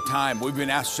all the time, we've been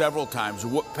asked several times,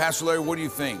 Pastor Larry, what do you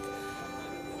think?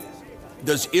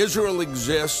 Does Israel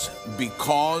exist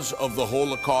because of the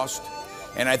Holocaust?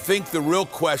 And I think the real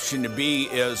question to be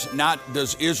is not,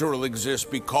 does Israel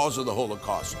exist because of the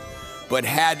Holocaust? But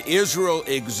had Israel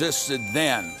existed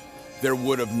then, there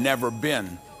would have never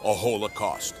been a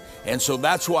Holocaust. And so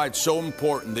that's why it's so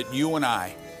important that you and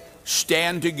I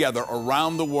stand together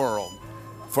around the world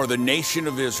for the nation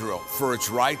of Israel, for its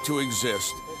right to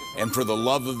exist, and for the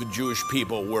love of the Jewish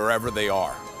people wherever they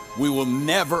are. We will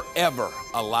never, ever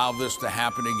allow this to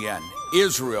happen again.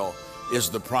 Israel is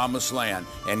the promised land,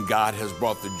 and God has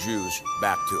brought the Jews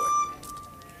back to it.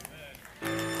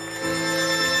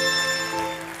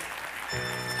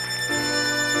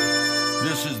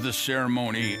 This is the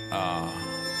ceremony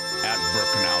at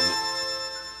Birkenau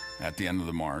at the end of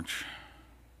the march.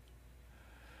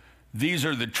 These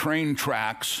are the train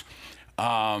tracks.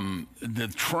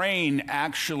 The train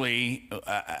actually,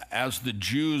 as the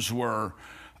Jews were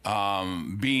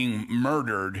being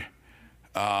murdered,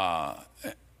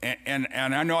 and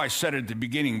I know I said it at the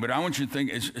beginning, but I want you to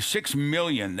think, it's 6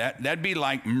 million. That'd be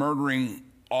like murdering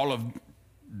all of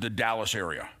the Dallas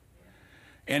area.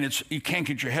 And you can't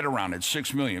get your head around it,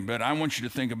 6 million. But I want you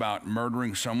to think about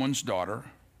murdering someone's daughter,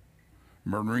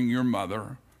 murdering your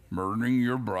mother, murdering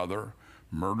your brother,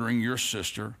 murdering your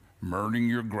sister, murdering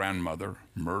your grandmother,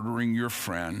 murdering your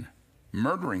friend,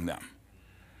 murdering them.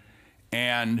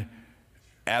 And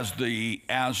as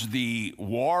the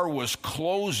war was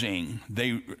closing,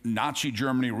 Nazi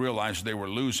Germany realized they were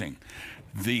losing.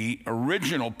 The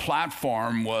original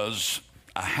platform was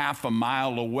a half a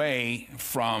mile away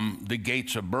from the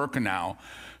gates of Birkenau,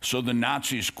 so the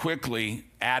Nazis quickly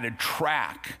added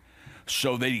track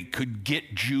so they could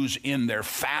get Jews in there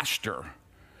faster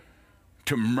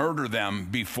to murder them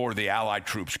before the Allied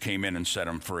troops came in and set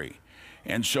them free.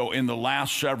 And so in the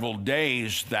last several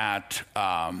days that,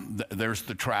 there's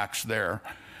the tracks there,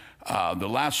 the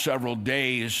last several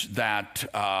days that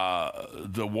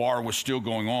the war was still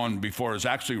going on, before it was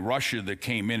actually Russia that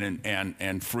came in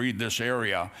and freed this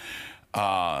area,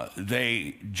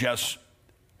 they just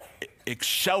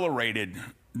accelerated.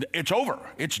 It's over.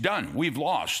 It's done. We've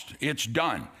lost. It's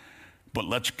done. But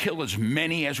let's kill as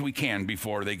many as we can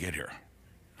before they get here.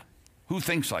 Who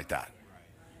thinks like that?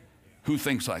 Who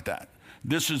thinks like that?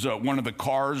 This is one of the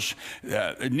cars.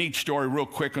 A neat story real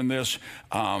quick on this.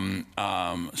 Stephen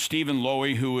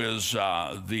Lowy, who is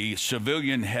the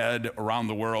civilian head around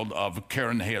the world of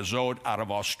Keren Hayazot out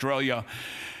of Australia,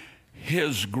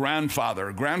 his grandfather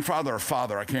or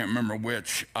father, I can't remember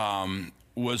which,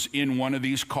 was in one of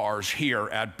these cars here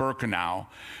at Birkenau.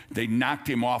 They knocked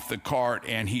him off the cart,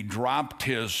 and he dropped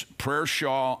his prayer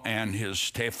shawl and his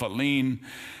tefillin,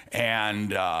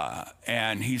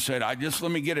 and he said, let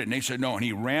me get it. And they said, no. And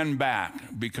he ran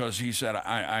back because he said,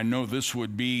 I know this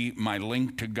would be my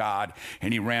link to God.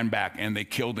 And he ran back, and they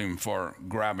killed him for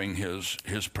grabbing his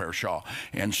prayer shawl.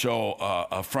 And so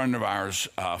a friend of ours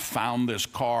found this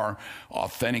car,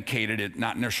 authenticated it,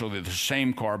 not necessarily the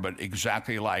same car, but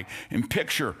exactly like. And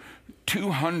picture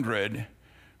 200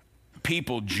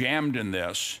 people jammed in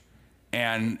this,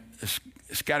 and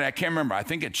Scotty, I can't remember. I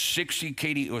think it's 60,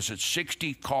 Katie, was it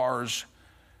 60 cars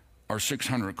or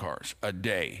 600 cars a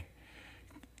day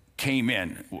came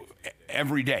in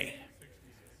every day,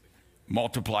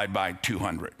 multiplied by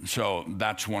 200. So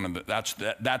that's one of the,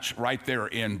 that's right there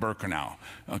in Birkenau.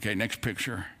 Okay, next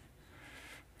picture.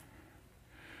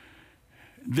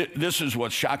 This is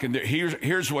what's shocking.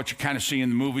 Here's what you kind of see in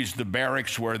the movies, the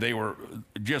barracks where they were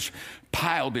just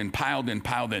piled in.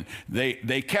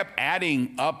 They kept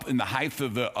adding up in the height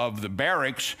of the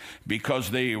barracks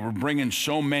because they were bringing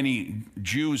so many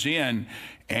Jews in,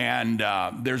 and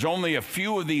there's only a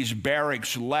few of these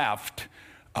barracks left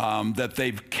that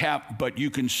they've kept, but you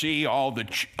can see all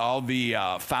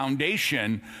the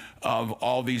foundation of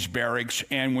all these barracks.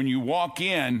 And when you walk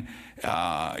in,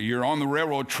 you're on the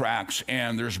railroad tracks,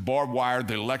 and there's barbed wire,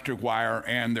 the electric wire,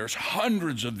 and there's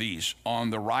hundreds of these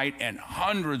on the right and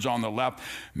hundreds on the left,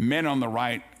 men on the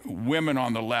right, women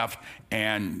on the left,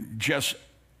 and just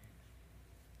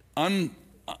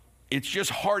it's just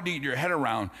hard to get your head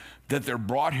around that they're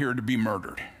brought here to be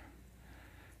murdered.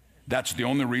 That's the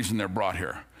only reason they're brought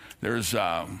here. There's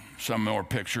some more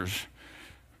pictures.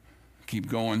 Keep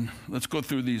going. Let's go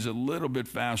through these a little bit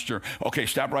faster. Okay,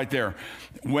 stop right there.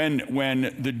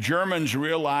 When the Germans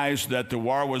realized that the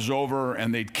war was over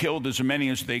and they'd killed as many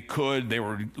as they could, they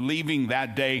were leaving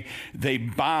that day. They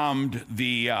bombed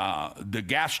the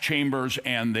gas chambers,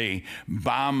 and they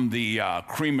bombed the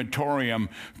crematorium,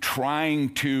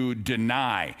 trying to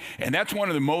deny. And that's one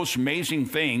of the most amazing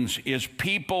things is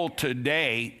people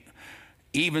today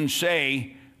even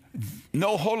say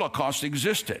no Holocaust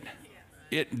existed.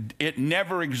 It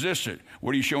never existed.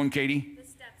 What are you showing, Katie? The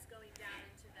steps going down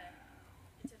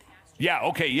into the gas chamber. Yeah,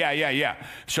 okay, yeah.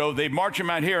 So they march him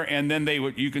out here, and then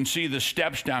you can see the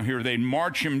steps down here. They'd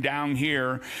march him down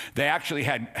here. They actually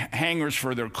had hangers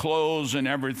for their clothes and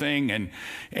everything,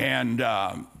 and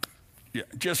I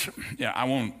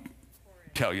won't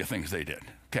tell you things they did.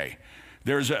 Okay.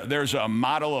 There's a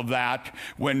model of that.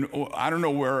 When I don't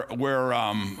know where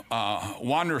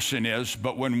Wanderson is,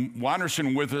 but when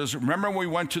Wanderson with us, remember when we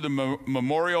went to the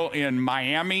memorial in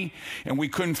Miami and we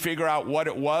couldn't figure out what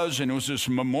it was, and it was this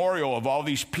memorial of all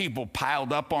these people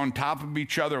piled up on top of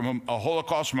each other, a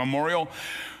Holocaust memorial.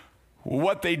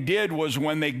 What they did was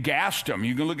when they gassed them,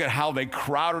 you can look at how they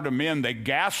crowded them in, they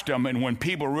gassed them, and when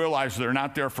people realized they're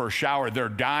not there for a shower, they're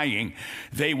dying,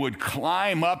 they would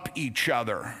climb up each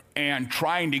other and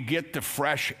trying to get the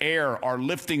fresh air, or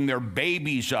lifting their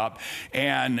babies up,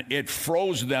 and it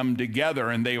froze them together,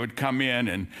 and they would come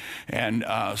in, and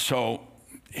so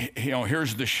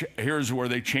here's where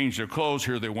they changed their clothes.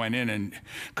 Here they went in, and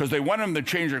because they wanted them to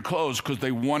change their clothes because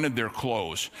they wanted their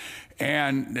clothes.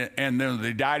 And then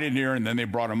they died in here, and then they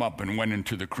brought them up and went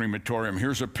into the crematorium.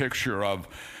 Here's a picture of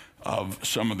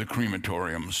some of the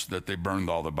crematoriums that they burned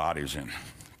all the bodies in.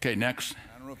 Okay, next.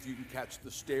 I don't know if you can catch the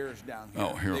stairs down here.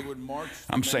 Oh, here. They would march.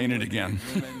 I'm saying it again.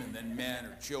 Women and then men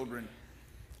or children,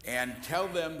 and tell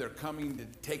them they're coming to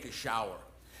take a shower.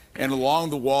 And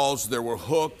along the walls there were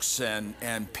hooks and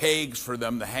pegs for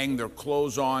them to hang their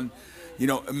clothes on. You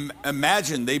know,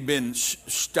 imagine they've been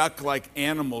stuck like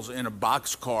animals in a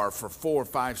boxcar for 4,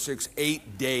 5, 6,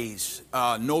 8 days.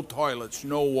 No toilets,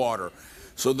 no water.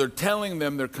 So they're telling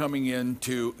them they're coming in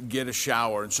to get a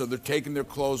shower. And so they're taking their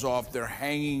clothes off, they're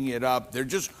hanging it up. They're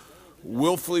just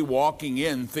willfully walking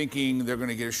in thinking they're going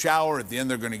to get a shower. At the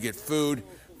end, they're going to get food.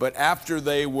 But after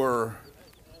they were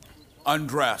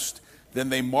undressed, then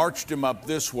they marched him up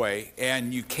this way.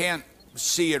 And you can't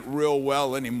see it real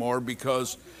well anymore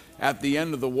because at the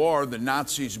end of the war, the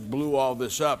Nazis blew all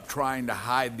this up trying to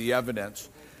hide the evidence.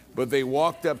 But they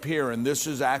walked up here, and this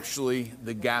is actually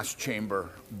the gas chamber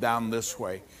down this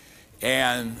way.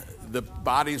 And the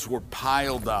bodies were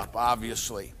piled up,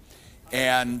 obviously.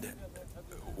 And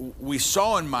we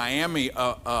saw in Miami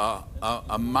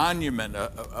a monument,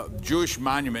 a Jewish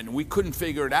monument, and we couldn't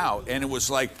figure it out. And it was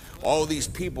like all these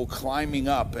people climbing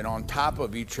up and on top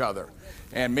of each other.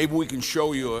 And maybe we can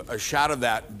show you a shot of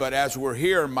that. But as we're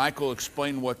here, Michael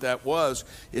explained what that was,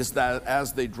 is that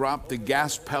as they dropped the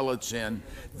gas pellets in,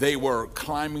 they were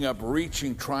climbing up,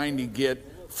 reaching, trying to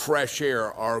get fresh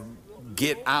air or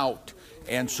get out.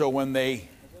 And so when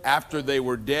after they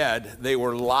were dead, they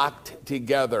were locked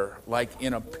together like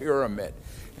in a pyramid.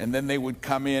 And then they would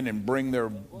come in and bring their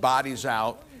bodies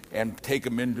out and take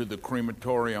them into the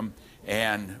crematorium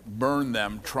and burn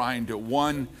them, trying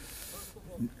to,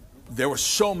 there were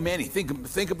so many.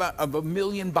 Think about of 1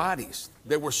 million bodies.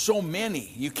 There were so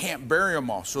many. You can't bury them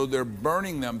all. So they're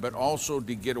burning them, but also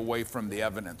to get away from the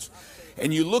evidence.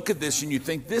 And you look at this and you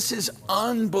think, this is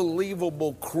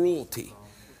unbelievable cruelty.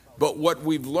 But what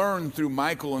we've learned through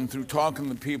Michael and through talking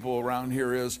to people around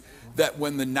here is that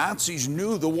when the Nazis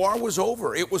knew the war was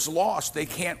over, it was lost, they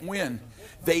can't win,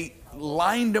 they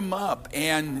lined them up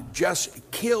and just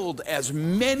killed as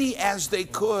many as they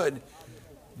could.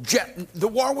 The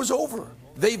war was over.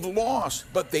 They've lost,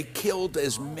 but they killed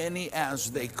as many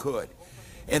as they could.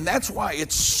 And that's why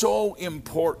it's so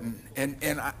important.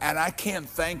 And I can't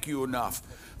thank you enough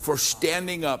for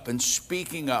standing up and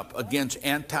speaking up against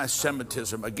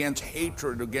anti-Semitism, against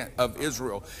hatred of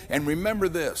Israel. And remember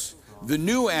this, the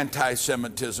new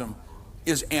anti-Semitism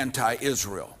is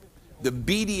anti-Israel. The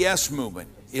BDS movement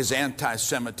is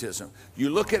anti-Semitism. You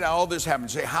look at all this happen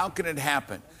and say, how can it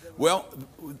happen? Well,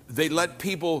 they let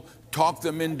people talk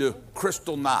them into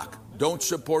Kristallnacht. Don't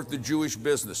support the Jewish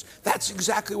business. That's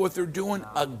exactly what they're doing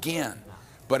again.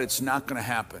 But it's not going to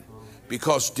happen.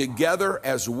 Because together,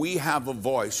 as we have a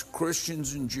voice,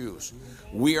 Christians and Jews,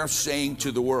 we are saying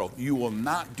to the world, you will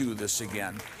not do this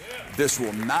again. This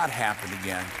will not happen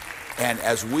again. And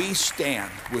as we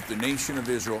stand with the nation of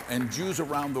Israel and Jews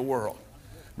around the world,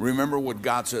 remember what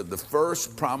God said, the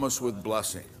first promise with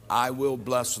blessing, I will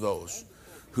bless those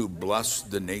who bless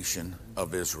the nation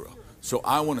of Israel. So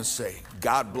I want to say,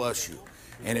 God bless you.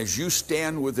 And as you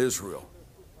stand with Israel,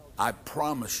 I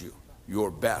promise you,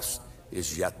 your best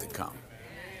is yet to come.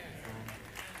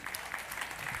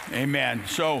 Amen.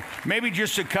 So maybe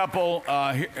just a couple,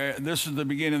 this is the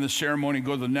beginning of the ceremony,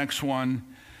 go to the next one.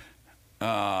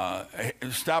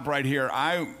 Stop right here.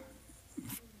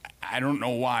 I don't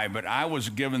know why, but I was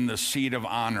given the seat of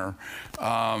honor.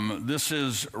 This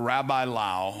is Rabbi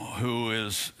Lau, who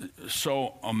is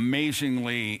so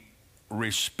amazingly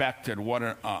respected.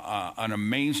 What an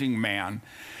amazing man.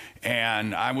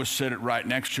 And I was sitting right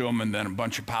next to him, and then a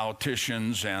bunch of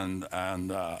politicians and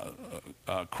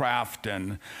Kraft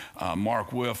and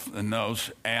Mark Whiff and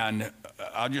those. And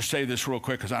I'll just say this real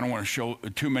quick because I don't want to show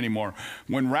too many more.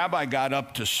 When Rabbi got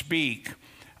up to speak,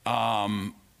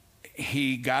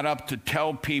 he got up to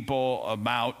tell people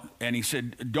about, and he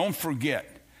said, don't forget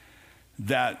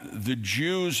that the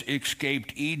Jews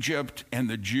escaped Egypt and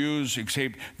the Jews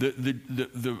escaped,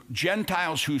 the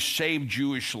Gentiles who saved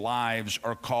Jewish lives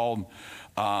are called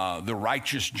the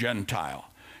righteous Gentile.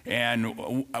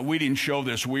 And we didn't show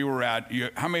this. We were at,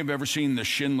 how many have ever seen the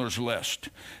Schindler's List?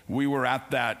 We were at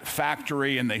that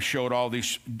factory and they showed all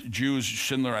these Jews.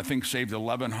 Schindler, I think, saved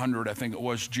 1,100, I think it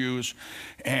was, Jews.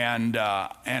 And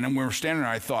we were standing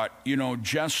there, I thought, you know,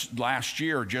 just last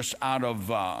year, just out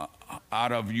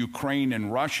of Ukraine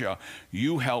and Russia,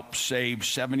 you helped save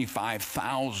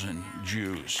 75,000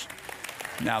 Jews.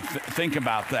 Now, think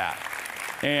about that.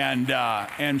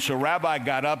 And so Rabbi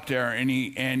got up there, and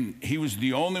he was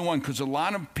the only one, because a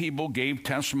lot of people gave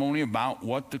testimony about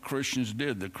what the Christians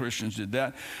did. The Christians did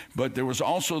that. But there was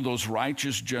also those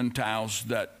righteous Gentiles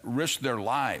that risked their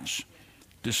lives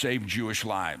to save Jewish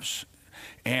lives.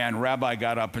 And Rabbi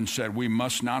got up and said, we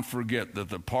must not forget that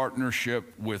the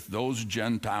partnership with those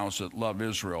Gentiles that love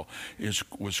Israel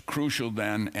was crucial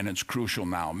then, and it's crucial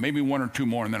now. Maybe one or two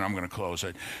more, and then I'm going to close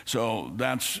it. So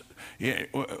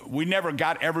we never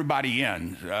got everybody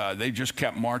in. They just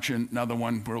kept marching. Another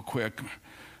one real quick.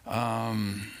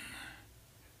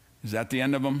 Is that the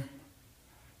end of them?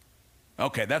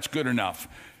 Okay, that's good enough.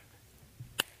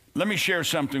 Let me share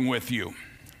something with you.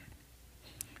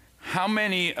 How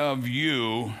many of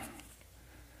you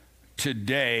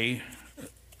today,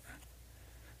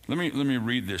 let me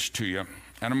read this to you,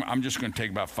 and I'm just going to take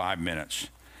about 5 minutes.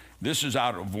 This is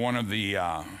out of one of the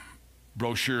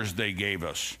brochures they gave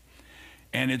us.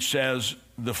 And it says,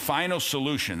 the final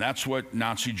solution. That's what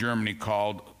Nazi Germany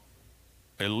called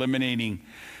eliminating.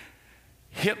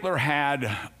 Hitler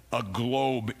had a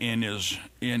globe in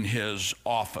his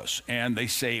office, and they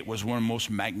say it was one of the most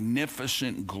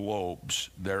magnificent globes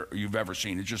you've ever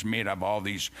seen. It's just made of all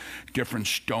these different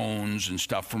stones and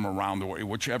stuff from around the world,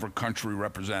 whichever country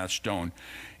represents stone.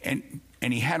 And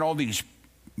he had all these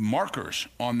markers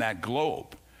on that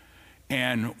globe.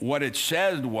 And what it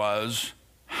said was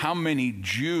how many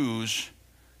Jews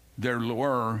there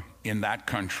were in that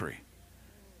country,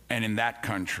 and in that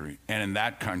country, and in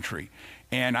that country.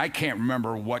 And I can't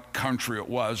remember what country it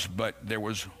was, but there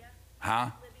was,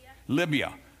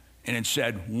 Libya. And it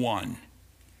said 1.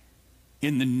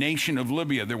 In the nation of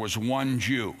Libya, there was 1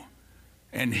 Jew.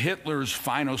 And Hitler's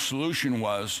final solution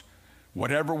was,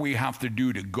 whatever we have to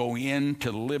do to go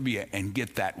into Libya and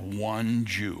get that 1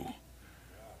 Jew,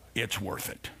 it's worth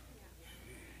it.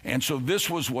 And so this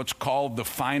was what's called the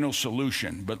final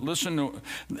solution. But listen to,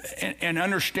 and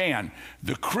understand,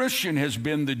 the Christian has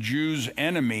been the Jew's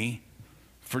enemy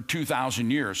for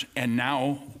 2,000 years, and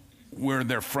now we're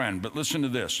their friend. But listen to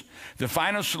this. The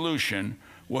final solution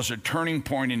was a turning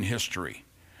point in history.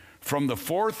 From the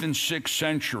 4th and 6th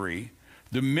century,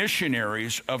 the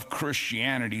missionaries of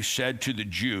Christianity said to the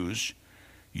Jews,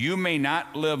 you may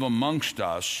not live amongst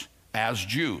us as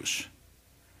Jews.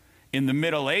 In the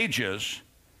Middle Ages,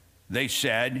 they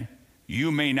said,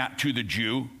 you may not, to the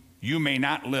Jew, you may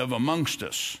not live amongst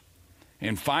us.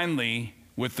 And finally,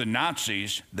 with the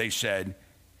Nazis, they said,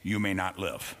 you may not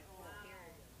live.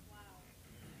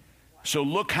 So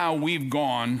look how we've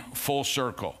gone full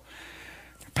circle.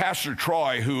 Pastor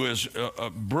Troy, who is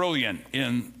brilliant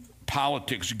in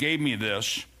politics, gave me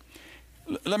this.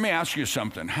 Let me ask you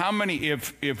something. How many,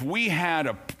 if we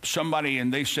had somebody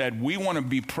and they said, we want to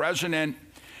be president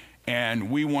and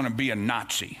we want to be a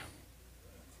Nazi,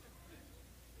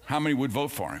 how many would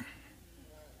vote for him?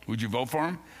 Would you vote for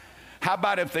him? How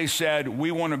about if they said, we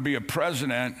want to be a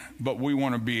president, but we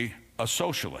want to be a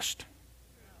socialist?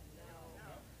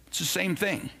 It's the same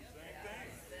thing.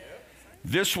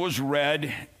 This was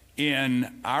read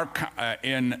in our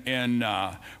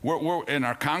we're in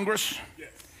our Congress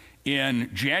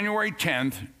in January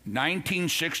 10th,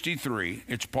 1963.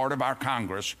 It's part of our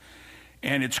Congress,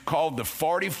 and it's called the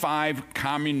 45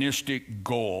 Communistic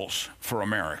Goals for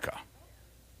America.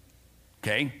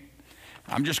 Okay?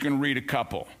 I'm just going to read a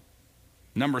couple.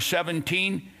 Number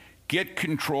 17, get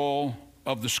control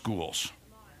of the schools.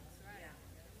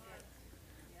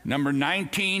 Number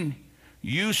 19,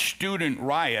 use student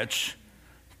riots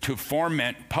to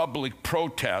foment public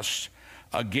protests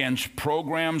against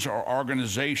programs or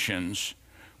organizations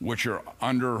which are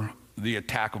under the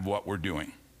attack of what we're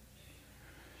doing.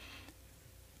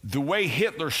 The way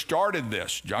Hitler started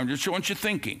this, John, just want you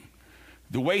thinking.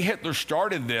 The way Hitler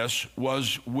started this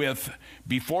was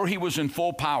before he was in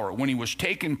full power, when he was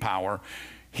taking power,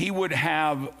 he would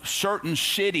have certain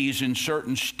cities in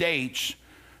certain states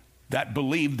that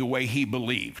believed the way he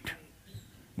believed.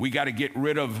 We got to get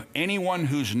rid of anyone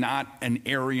who's not an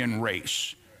Aryan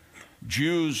race.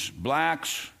 Jews,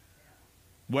 blacks,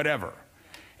 whatever.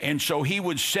 And so he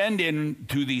would send in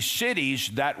to these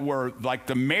cities that were, like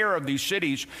the mayor of these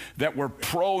cities, that were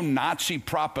pro-Nazi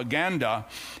propaganda,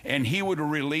 and he would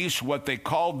release what they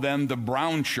called them the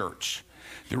brown shirts.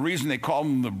 The reason they called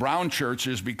them the brown shirts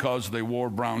is because they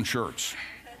wore brown shirts.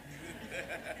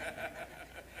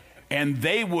 And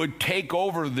they would take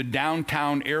over the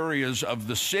downtown areas of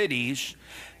the cities,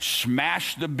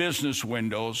 smash the business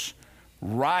windows,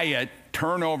 riot,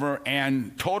 turn over,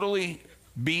 and totally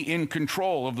be in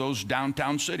control of those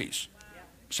downtown cities.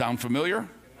 Sound familiar?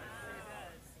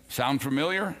 Sound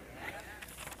familiar?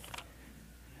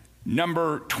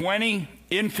 Number 20,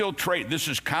 infiltrate, this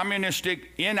is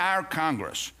communistic in our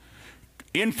Congress,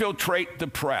 infiltrate the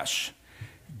press,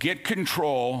 get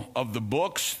control of the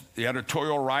books, the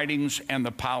editorial writings, and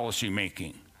the policy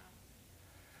making.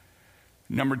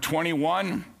 Number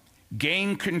 21,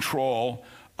 gain control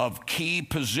of key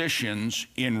positions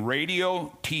in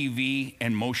radio, TV,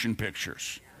 and motion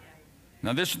pictures.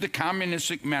 Now, this is the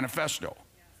Communistic Manifesto.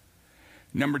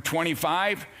 Number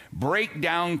 25, break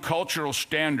down cultural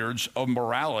standards of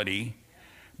morality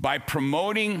by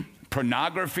promoting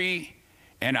pornography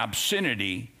and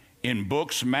obscenity in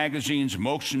books, magazines,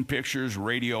 motion pictures,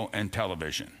 radio, and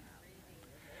television.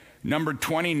 Number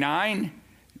 29,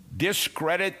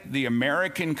 discredit the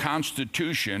American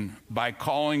Constitution by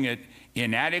calling it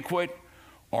inadequate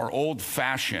or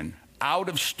old-fashioned, out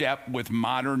of step with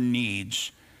modern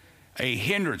needs, a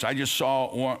hindrance. I just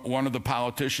saw one of the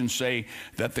politicians say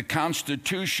that the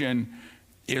Constitution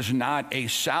is not a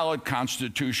solid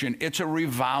constitution, it's a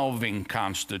revolving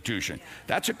constitution.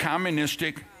 That's a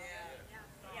communistic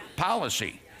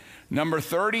policy. Number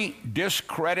 30,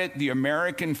 discredit the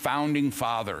American founding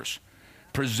fathers.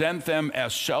 Present them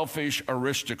as selfish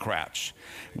aristocrats.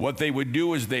 What they would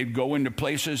do is they'd go into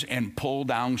places and pull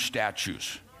down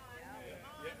statues.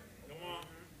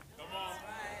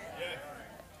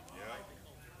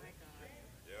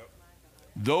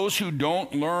 Those who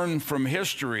don't learn from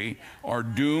history are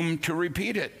doomed to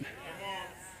repeat it.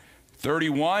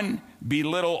 31,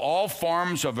 belittle all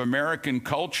forms of American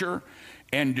culture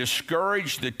and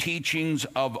discourage the teachings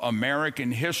of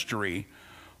American history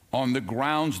on the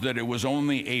grounds that it was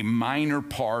only a minor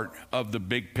part of the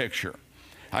big picture.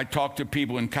 I talked to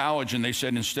people in college and they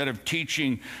said instead of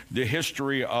teaching the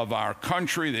history of our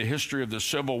country, the history of the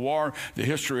Civil War, the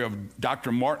history of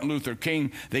Dr. Martin Luther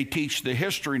King, they teach the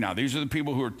history now. These are the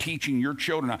people who are teaching your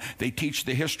children now. They teach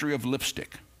the history of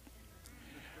lipstick,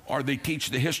 or they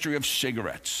teach the history of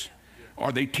cigarettes,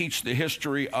 or they teach the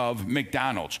history of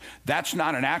McDonald's. That's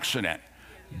not an accident.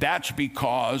 That's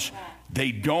because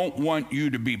they don't want you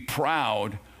to be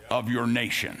proud of your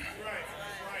nation.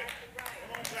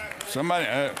 Somebody,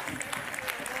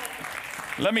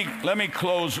 let me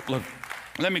close with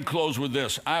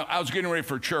this. I was getting ready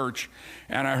for church,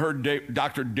 and I heard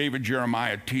Dr. David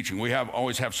Jeremiah teaching. We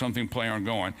always have something playing and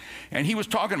going, and he was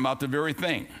talking about the very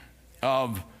thing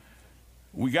of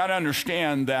we got to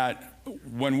understand that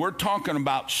when we're talking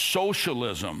about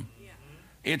socialism,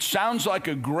 it sounds like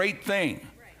a great thing.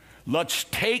 Let's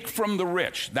take from the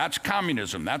rich. That's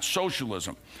communism. That's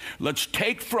socialism. Let's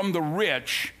take from the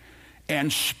rich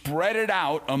and spread it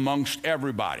out amongst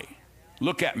everybody.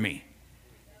 Look at me.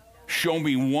 Show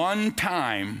me one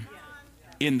time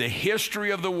in the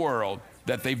history of the world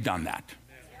that they've done that.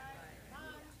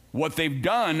 What they've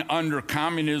done under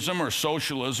communism or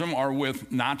socialism or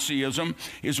with Nazism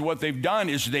is what they've done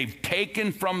is they've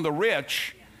taken from the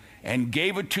rich and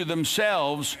gave it to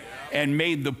themselves and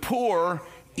made the poor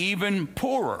even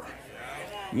poorer.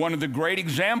 One of the great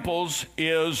examples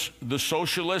is the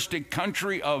socialistic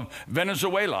country of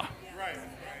Venezuela.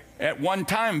 At one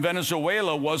time,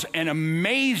 Venezuela was an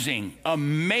amazing,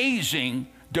 amazing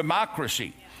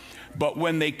democracy. But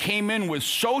when they came in with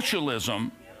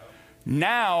socialism,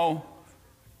 now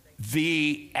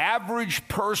the average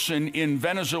person in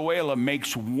Venezuela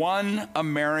makes $1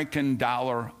 American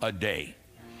a day.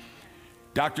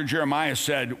 Dr. Jeremiah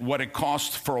said what it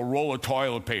cost for a roll of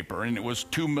toilet paper, and it was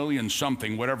 $2 million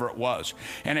something, whatever it was.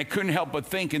 And I couldn't help but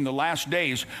think in the last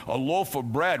days, a loaf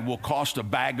of bread will cost a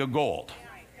bag of gold,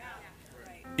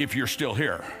 if you're still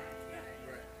here.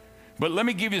 But let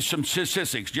me give you some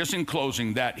statistics, just in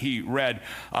closing, that he read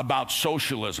about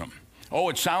socialism. Oh,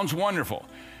 it sounds wonderful.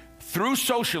 Through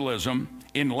socialism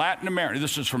in Latin America,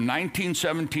 this is from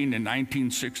 1917 to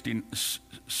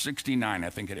 1969, I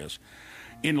think it is.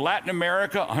 In Latin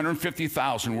America,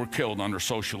 150,000 were killed under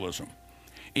socialism.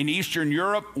 In Eastern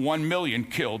Europe, 1 million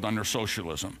killed under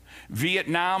socialism.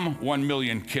 Vietnam, 1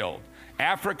 million killed.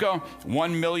 Africa,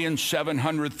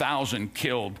 1,700,000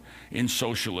 killed in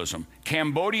socialism.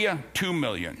 Cambodia, 2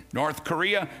 million. North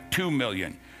Korea, 2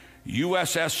 million.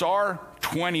 USSR,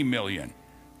 20 million.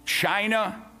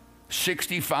 China,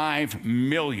 65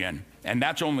 million. And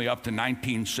that's only up to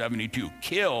 1972,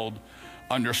 killed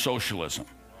under socialism.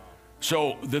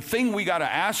 So the thing we got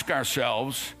to ask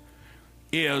ourselves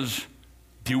is,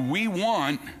 do we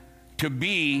want to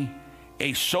be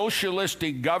a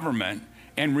socialistic government?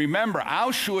 And remember,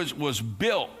 Auschwitz was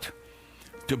built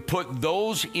to put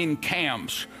those in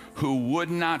camps who would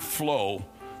not flow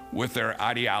with their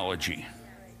ideology.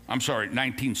 I'm sorry,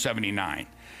 1979.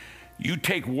 You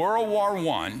take World War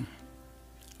I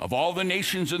of all the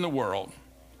nations in the world,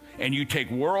 and you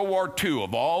take World War II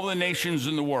of all the nations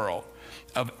in the world,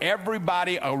 of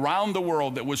everybody around the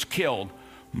world that was killed,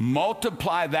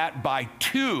 multiply that by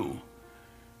 2,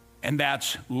 and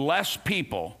that's less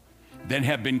people than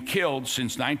have been killed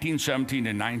since 1917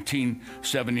 and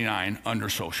 1979 under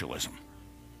socialism.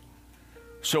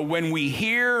 So when we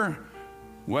hear,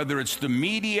 whether it's the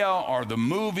media or the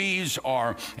movies,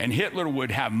 and Hitler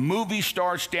would have movie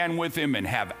stars stand with him and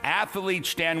have athletes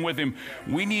stand with him,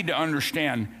 we need to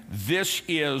understand this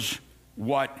is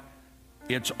what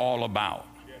it's all about.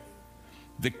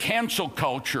 The cancel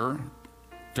culture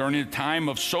during the time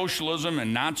of socialism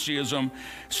and Nazism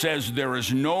says there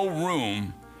is no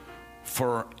room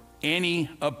for any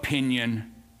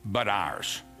opinion but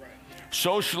ours.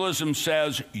 Socialism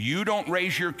says you don't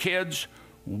raise your kids,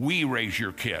 we raise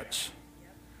your kids.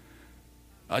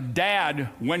 A dad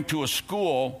went to a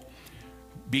school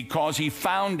because he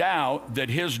found out that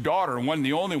his daughter, wasn't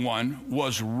the only one,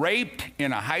 was raped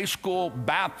in a high school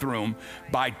bathroom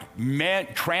by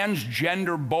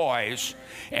transgender boys.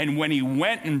 And when he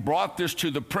went and brought this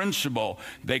to the principal,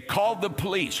 they called the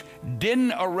police,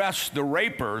 didn't arrest the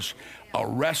rapers,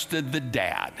 arrested the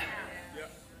dad.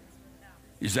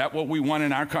 Is that what we want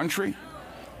in our country?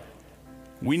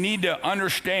 We need to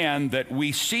understand that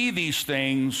we see these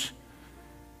things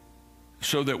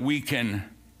so that we can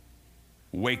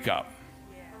wake up.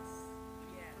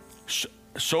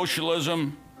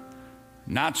 Socialism,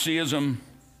 Nazism,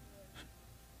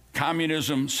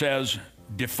 communism says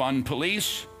defund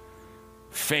police,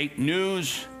 fake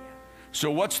news. So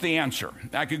what's the answer?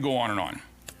 I could go on and on.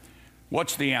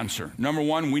 What's the answer? Number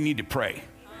one, we need to pray.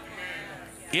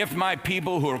 If my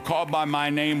people who are called by my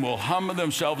name will humble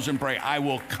themselves and pray, I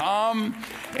will come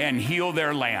and heal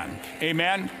their land.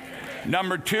 Amen?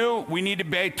 Number two, we need to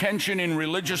pay attention in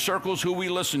religious circles who we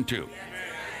listen to.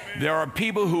 There are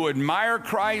people who admire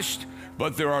Christ,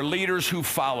 but there are leaders who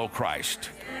follow Christ.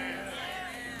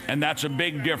 And that's a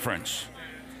big difference.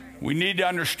 We need to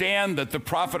understand that the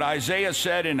prophet Isaiah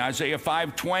said in Isaiah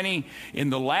 5:20, in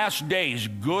the last days,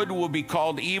 good will be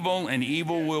called evil and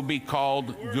evil will be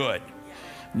called good.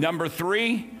 Number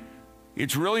three,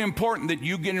 it's really important that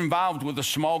you get involved with a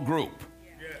small group.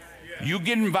 You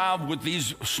get involved with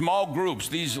these small groups,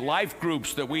 these life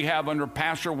groups that we have under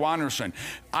Pastor Wanderson.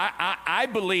 I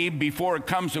believe before it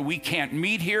comes that we can't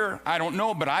meet here, I don't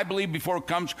know, but I believe before it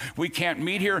comes we can't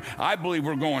meet here, I believe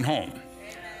we're going home.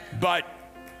 But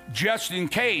just in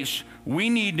case, we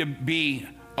need to be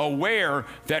aware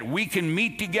that we can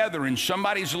meet together in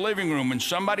somebody's living room, in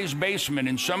somebody's basement,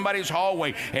 in somebody's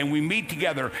hallway, and we meet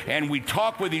together and we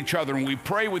talk with each other and we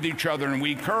pray with each other and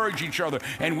we encourage each other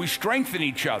and we strengthen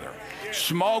each other.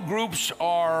 Small groups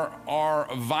are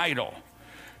vital.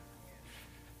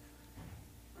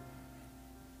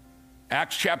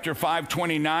 Acts chapter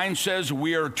 5:29 says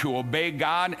we are to obey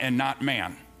God and not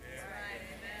man.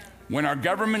 When our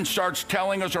government starts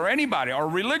telling us, or anybody, our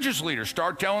religious leaders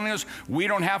start telling us we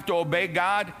don't have to obey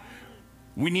God,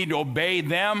 we need to obey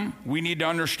them. We need to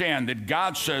understand that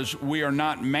God says we are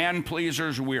not man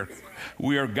pleasers,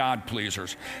 we are God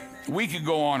pleasers. We could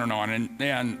go on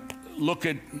and look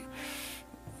at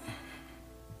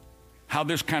how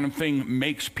this kind of thing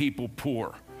makes people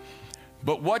poor.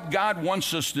 But what God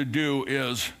wants us to do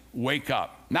is wake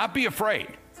up, not be afraid.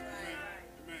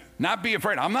 Not be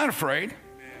afraid. I'm not afraid.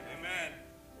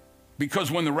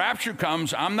 Because when the rapture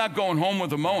comes, I'm not going home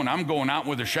with a moan. I'm going out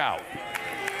with a shout.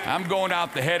 I'm going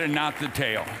out the head and not the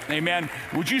tail. Amen.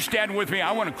 Would you stand with me?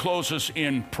 I want to close this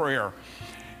in prayer.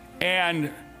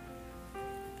 And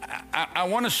I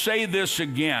want to say this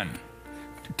again.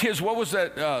 Tiz, what was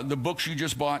that, the books you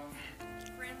just bought?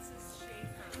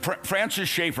 Francis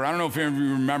Schaeffer. I don't know if any of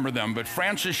you remember them, but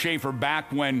Francis Schaeffer,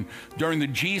 back when, during the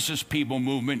Jesus People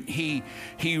movement,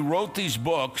 he wrote these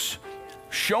books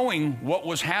showing what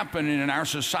was happening in our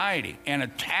society and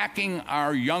attacking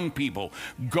our young people,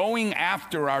 going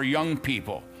after our young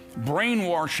people,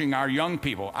 brainwashing our young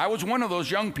people. I was one of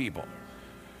those young people.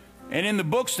 And in the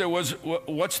books there was,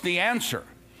 what's the answer?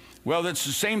 Well, it's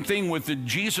the same thing with the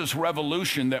Jesus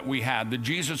Revolution that we had, the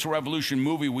Jesus Revolution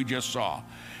movie we just saw.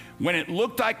 When it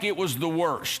looked like it was the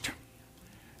worst,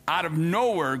 out of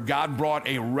nowhere, God brought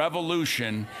a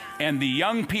revolution, and the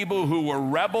young people who were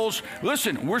rebels,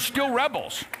 listen, we're still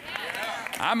rebels.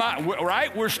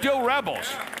 Right? We're still rebels,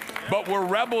 but we're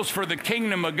rebels for the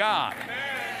kingdom of God.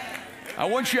 I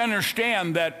want you to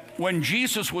understand that when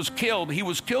Jesus was killed, he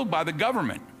was killed by the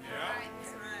government.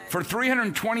 For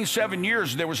 327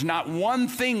 years, there was not one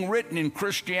thing written in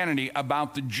Christianity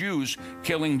about the Jews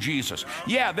killing Jesus.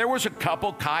 Yeah, there was a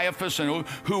couple, Caiaphas, and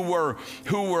who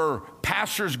were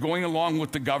pastors going along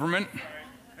with the government.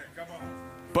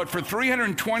 But for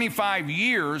 325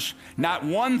 years, not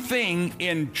one thing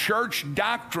in church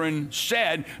doctrine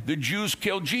said the Jews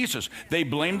killed Jesus. They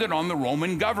blamed it on the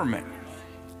Roman government.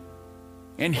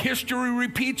 And history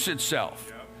repeats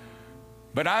itself.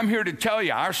 But I'm here to tell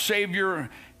you, our Savior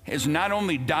has not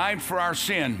only died for our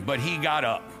sin, but he got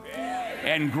up.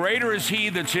 And greater is he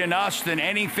that's in us than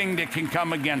anything that can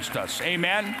come against us.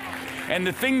 Amen? And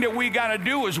the thing that we got to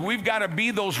do is we've got to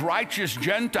be those righteous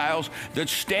Gentiles that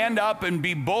stand up and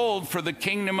be bold for the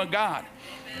kingdom of God.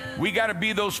 We got to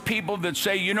be those people that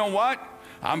say, you know what?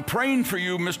 I'm praying for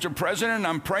you, Mr. President.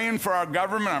 I'm praying for our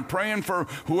government. I'm praying for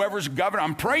whoever's governor.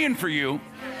 I'm praying for you.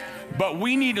 But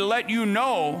we need to let you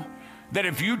know that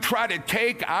if you try to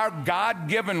take our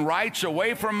God-given rights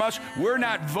away from us, we're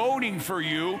not voting for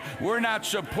you, we're not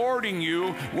supporting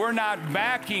you, we're not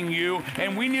backing you,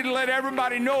 and we need to let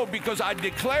everybody know, because I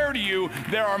declare to you,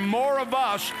 there are more of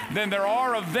us than there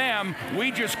are of them.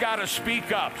 We just got to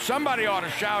speak up. Somebody ought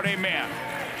to shout amen.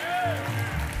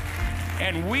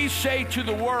 And we say to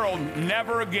the world,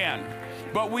 never again.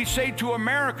 But we say to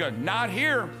America, not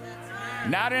here,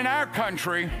 not in our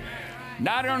country,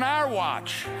 not on our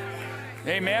watch.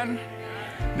 Amen?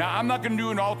 Now, I'm not going to do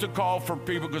an altar call for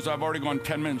people, because I've already gone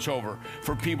 10 minutes over,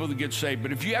 for people to get saved.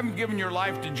 But if you haven't given your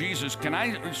life to Jesus, can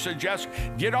I suggest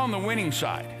get on the winning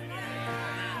side?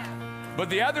 But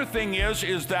the other thing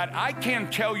is that I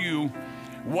can't tell you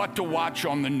what to watch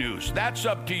on the news. That's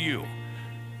up to you.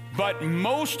 But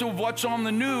most of what's on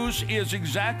the news is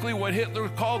exactly what Hitler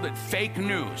called it, fake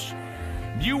news.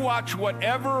 You watch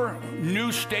whatever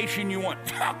news station you want.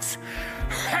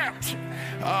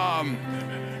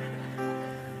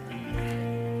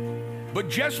 But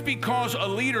just because a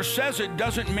leader says it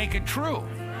doesn't make it true.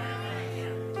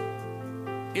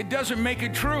 It doesn't make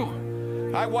it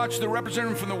true. I watched the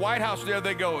representative from the White House there.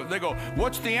 They go,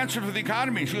 what's the answer for the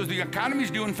economy? She goes, the economy's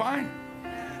doing fine.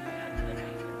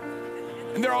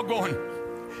 And they're all going,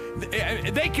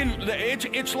 they can,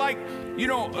 it's like,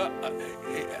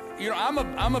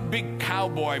 I'm a big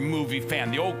cowboy movie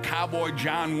fan. The old cowboy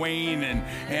John Wayne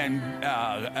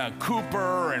and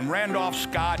Cooper and Randolph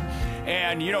Scott.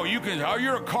 And, you can, oh,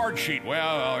 you're a card cheat.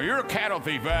 Well, you're a cattle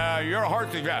thief. You're a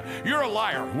heart thief. You're a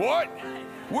liar. What?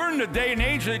 We're in the day and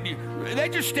age that they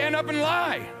just stand up and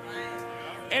lie.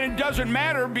 And it doesn't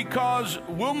matter, because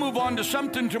we'll move on to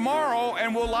something tomorrow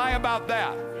and we'll lie about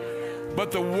that.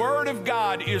 But the Word of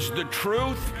God is the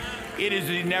truth. It is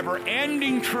the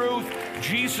never-ending truth.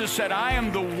 Jesus said, I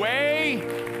am the way,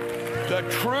 the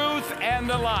truth, and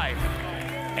the life.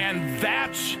 And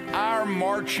that's our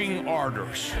marching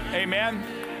orders. Amen?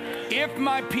 If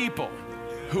my people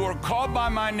who are called by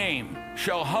my name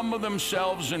shall humble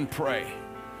themselves and pray,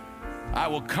 I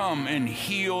will come and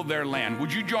heal their land.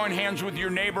 Would you join hands with your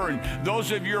neighbor? And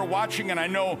those of you who are watching, and I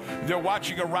know they're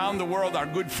watching around the world, our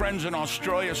good friends in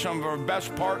Australia, some of our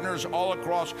best partners all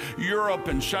across Europe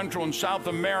and Central and South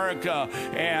America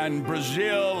and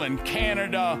Brazil and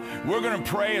Canada. We're going to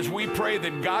pray as we pray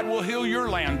that God will heal your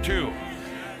land too.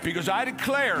 Because I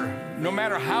declare, no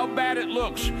matter how bad it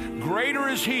looks, greater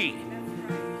is He.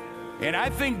 And I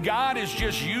think God is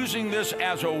just using this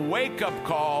as a wake-up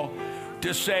call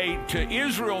to say to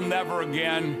Israel, never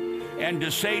again, and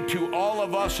to say to all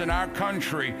of us in our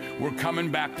country, we're coming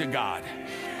back to God.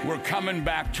 We're coming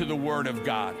back to the Word of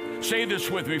God. Say this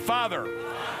with me. Father,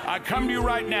 I come to you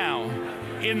right now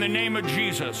in the name of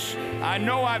Jesus. I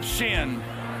know I've sinned.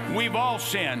 We've all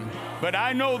sinned. But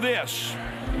I know this.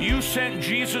 You sent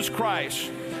Jesus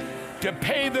Christ to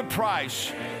pay the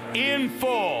price in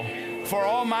full for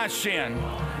all my sin.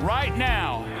 Right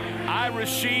now, I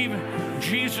receive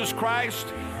Jesus Christ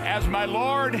as my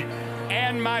Lord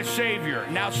and my Savior.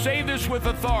 Now say this with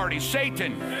authority.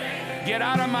 Satan, get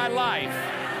out of my life.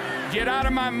 Get out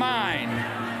of my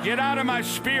mind. Get out of my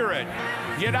spirit.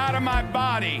 Get out of my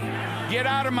body. Get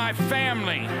out of my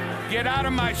family. Get out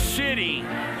of my city.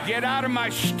 Get out of my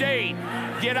state.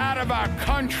 Get out of our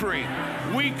country.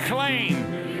 We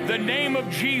claim the name of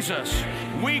Jesus.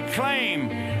 We claim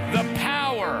the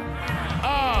power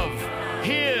of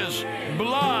His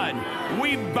blood.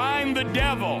 We bind the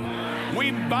devil.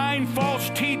 We bind false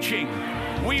teaching.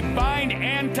 We bind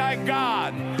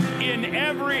anti-God in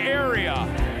every area,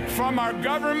 from our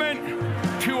government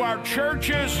to our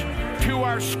churches to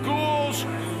our schools,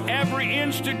 every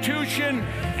institution,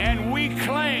 and we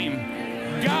claim,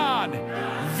 God,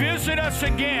 visit us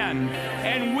again,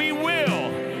 and we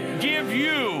will give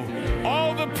you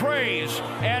all the praise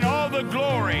and all the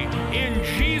glory in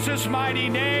Jesus' mighty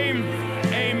name.